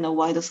and a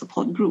wider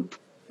support group,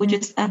 which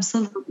is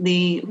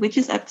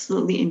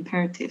absolutely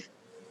imperative.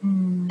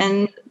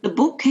 And the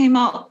book came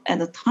out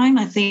at a time,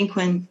 I think,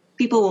 when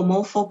people were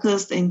more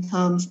focused in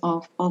terms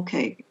of,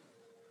 okay,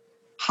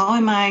 how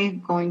am I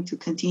going to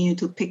continue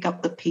to pick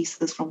up the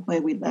pieces from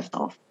where we left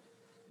off?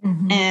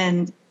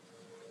 And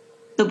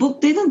the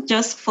book didn't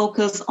just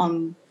focus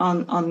on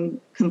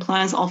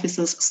compliance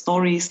officers'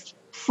 stories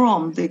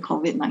from the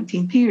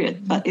COVID-19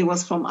 period, but it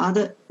was from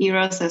other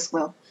eras as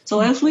well.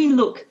 So as we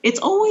look, it's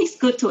always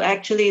good to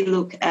actually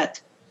look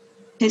at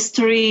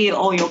history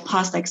or your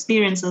past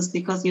experiences,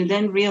 because you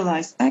then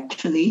realize,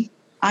 actually,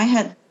 I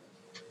had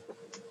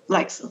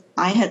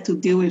to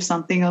deal with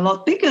something a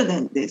lot bigger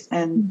than this.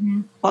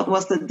 And what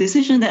was the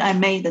decision that I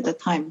made at the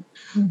time?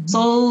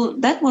 So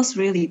that was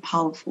really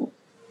powerful.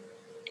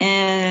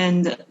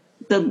 And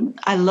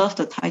I love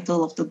the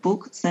title of the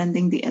book,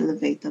 Sending the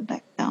Elevator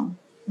Back Down,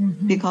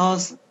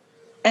 because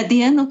at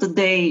the end of the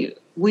day,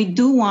 we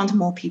do want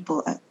more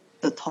people at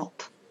the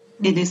top.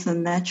 It is a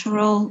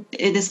natural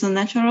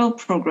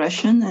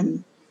progression,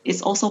 and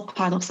it's also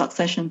part of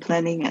succession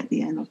planning at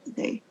the end of the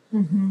day.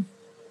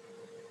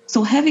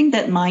 So having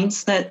that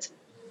mindset,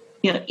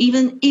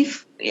 even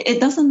if it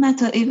doesn't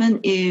matter,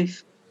 even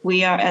if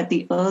we are at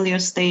the earlier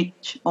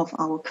stage of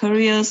our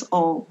careers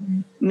or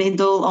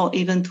middle or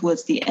even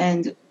towards the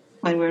end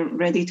when we're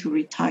ready to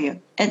retire,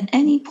 at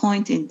any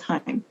point in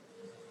time,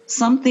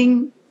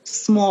 something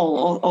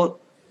small or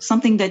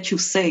something that you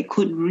say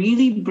could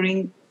really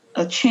bring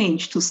a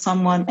change to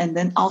someone and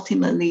then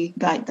ultimately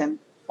guide them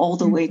all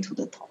the way to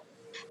the top.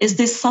 It's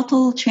these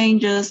subtle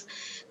changes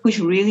which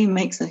really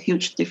makes a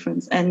huge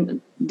difference.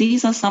 And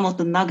these are some of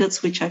the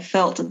nuggets which I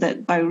felt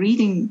that by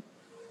reading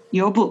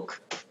your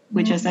book,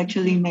 which has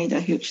actually made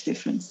a huge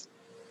difference.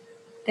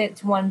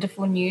 That's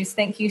wonderful news.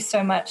 Thank you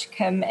so much,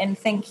 Kim. And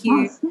thank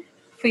you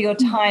for your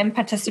time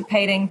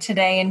participating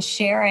today and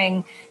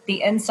sharing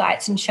the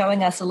insights and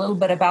showing us a little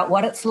bit about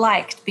what it's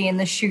like to be in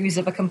the shoes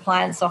of a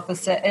compliance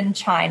officer in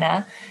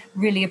China.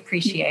 Really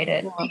appreciate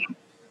it.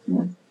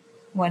 Yes.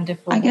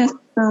 Wonderful. I guess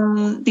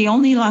the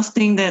only last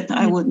thing that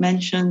I would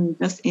mention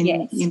just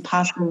in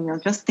passing,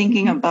 just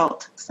thinking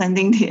about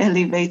sending the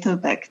elevator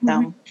back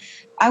down,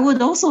 I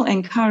would also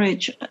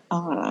encourage,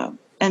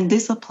 and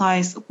this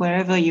applies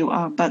wherever you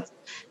are, but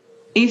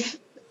if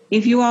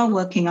you are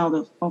working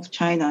out of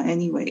China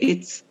anyway,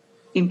 it's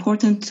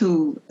important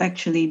to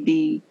actually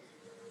be,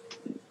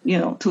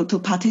 to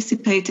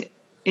participate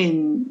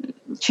in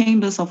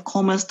chambers of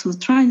commerce to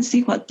try and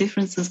see what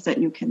differences that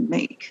you can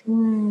make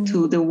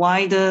to the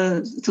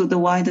wider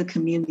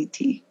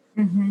community.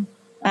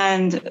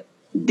 And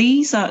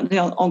these are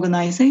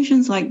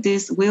organizations like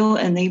this will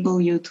enable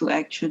you to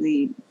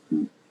actually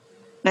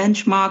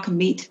benchmark,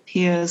 meet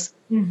peers,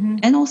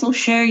 and also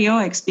share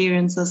your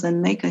experiences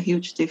and make a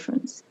huge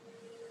difference.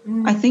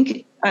 I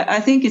think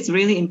it's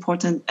really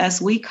important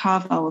as we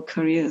carve our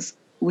careers.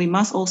 We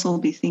must also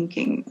be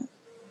thinking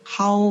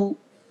how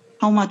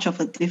much of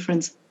a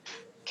difference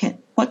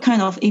what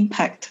kind of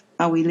impact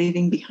are we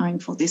leaving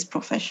behind for this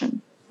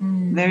profession?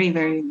 Very,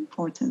 very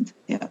important.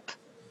 Yep.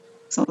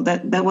 So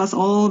that was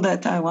all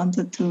that I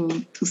wanted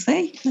to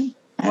say.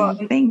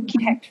 And thank you.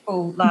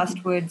 Impactful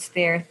last words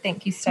there.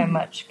 Thank you so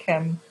much,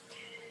 Kim.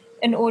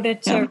 In order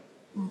to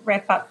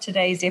wrap up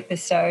today's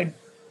episode,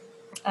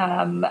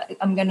 I'm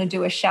going to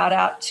do a shout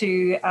out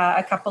to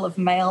a couple of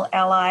male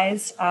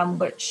allies,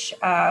 which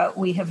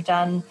we have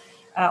done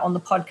on the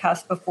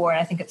podcast before. And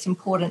I think it's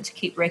important to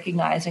keep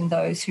recognizing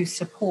those who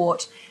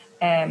support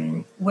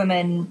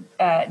women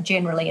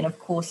generally and, of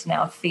course, in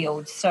our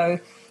field. So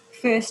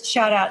first,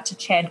 shout out to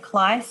Chad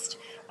Kleist,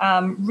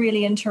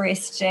 really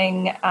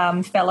interesting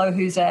fellow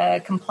who's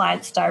a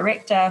compliance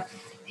director.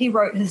 He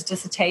wrote his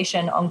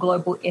dissertation on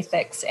global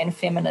ethics and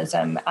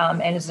feminism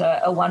and is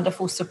a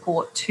wonderful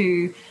support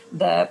to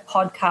the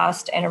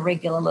podcast and a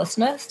regular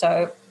listener.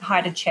 So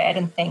hi to Chad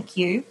and thank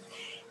you.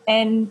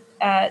 And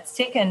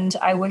second,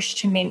 I wish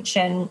to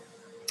mention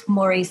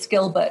Maurice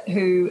Gilbert,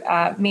 who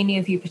many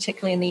of you,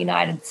 particularly in the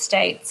United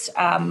States,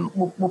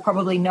 will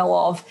probably know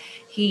of.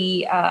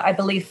 He, I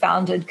believe,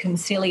 founded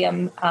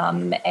Consilium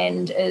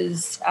and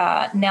is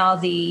now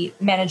the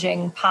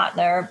managing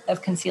partner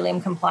of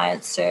Consilium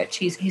Compliance Search.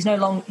 He's no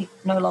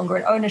longer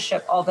in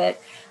ownership of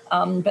it,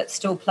 but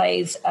still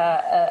plays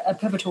a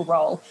pivotal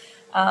role.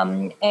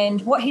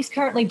 And what he's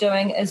currently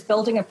doing is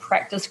building a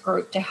practice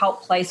group to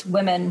help place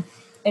women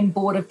in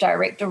board of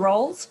director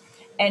roles.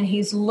 And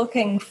he's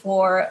looking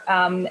for,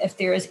 if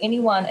there is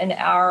anyone in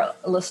our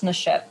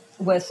listenership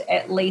with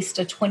at least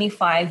a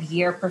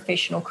 25-year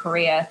professional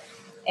career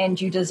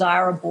and you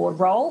desire a board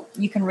role,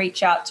 you can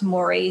reach out to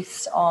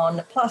Maurice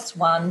on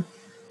 +1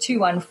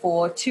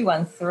 214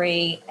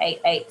 213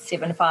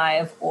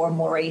 8875 or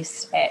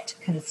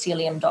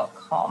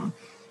maurice@consilium.com.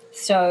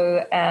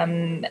 So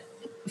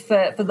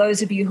for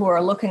those of you who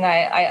are looking,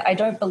 I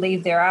don't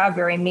believe there are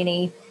very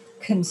many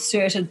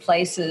concerted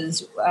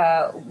places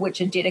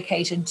which are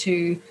dedicated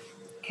to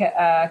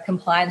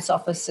compliance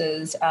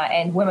officers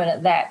and women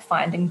at that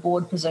finding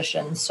board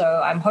positions.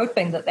 So I'm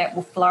hoping that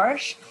will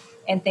flourish.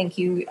 And thank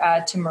you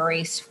to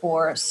Maurice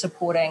for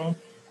supporting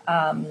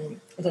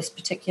this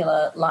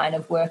particular line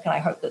of work. And I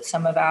hope that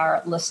some of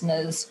our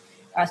listeners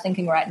are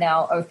thinking right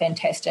now, oh,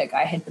 fantastic.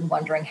 I had been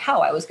wondering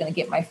how I was going to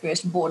get my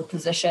first board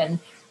position,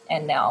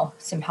 and now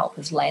some help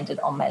has landed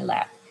on my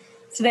lap.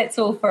 So that's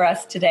all for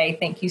us today.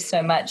 Thank you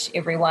so much,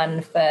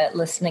 everyone, for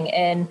listening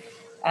in.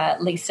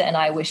 Lisa and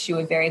I wish you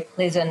a very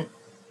pleasant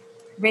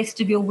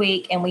rest of your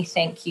week, and we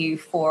thank you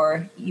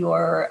for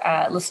your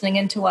listening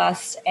into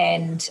us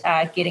and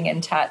getting in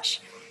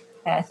touch.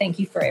 Thank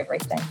you for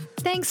everything.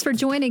 Thanks for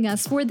joining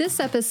us for this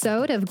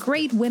episode of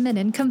Great Women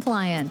in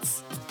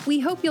Compliance. We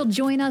hope you'll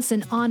join us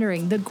in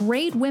honoring the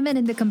great women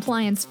in the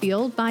compliance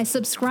field by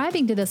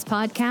subscribing to this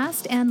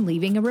podcast and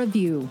leaving a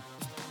review.